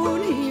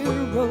own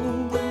hero,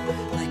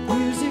 like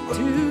music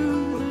to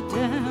the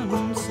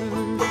dancer.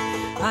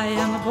 I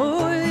am a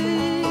boy,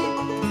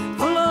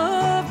 full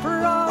of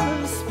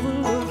promise,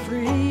 full of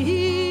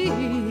freedom,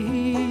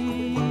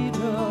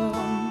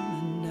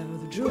 and now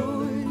the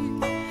joy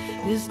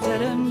is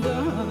dead and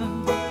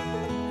done.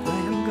 I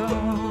am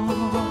gone.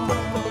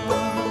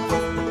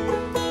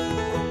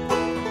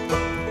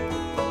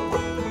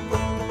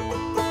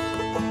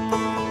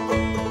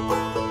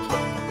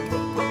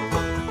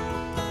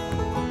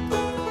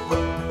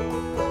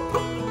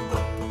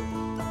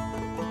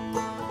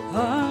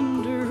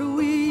 Under a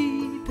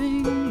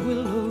weeping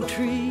willow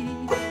tree,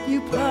 you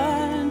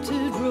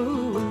planted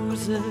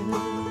roses.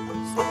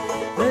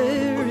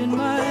 There in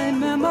my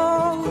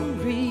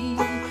memory,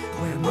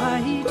 where my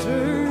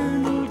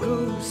eternal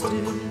ghost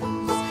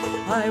is.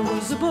 I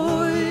was a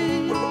boy,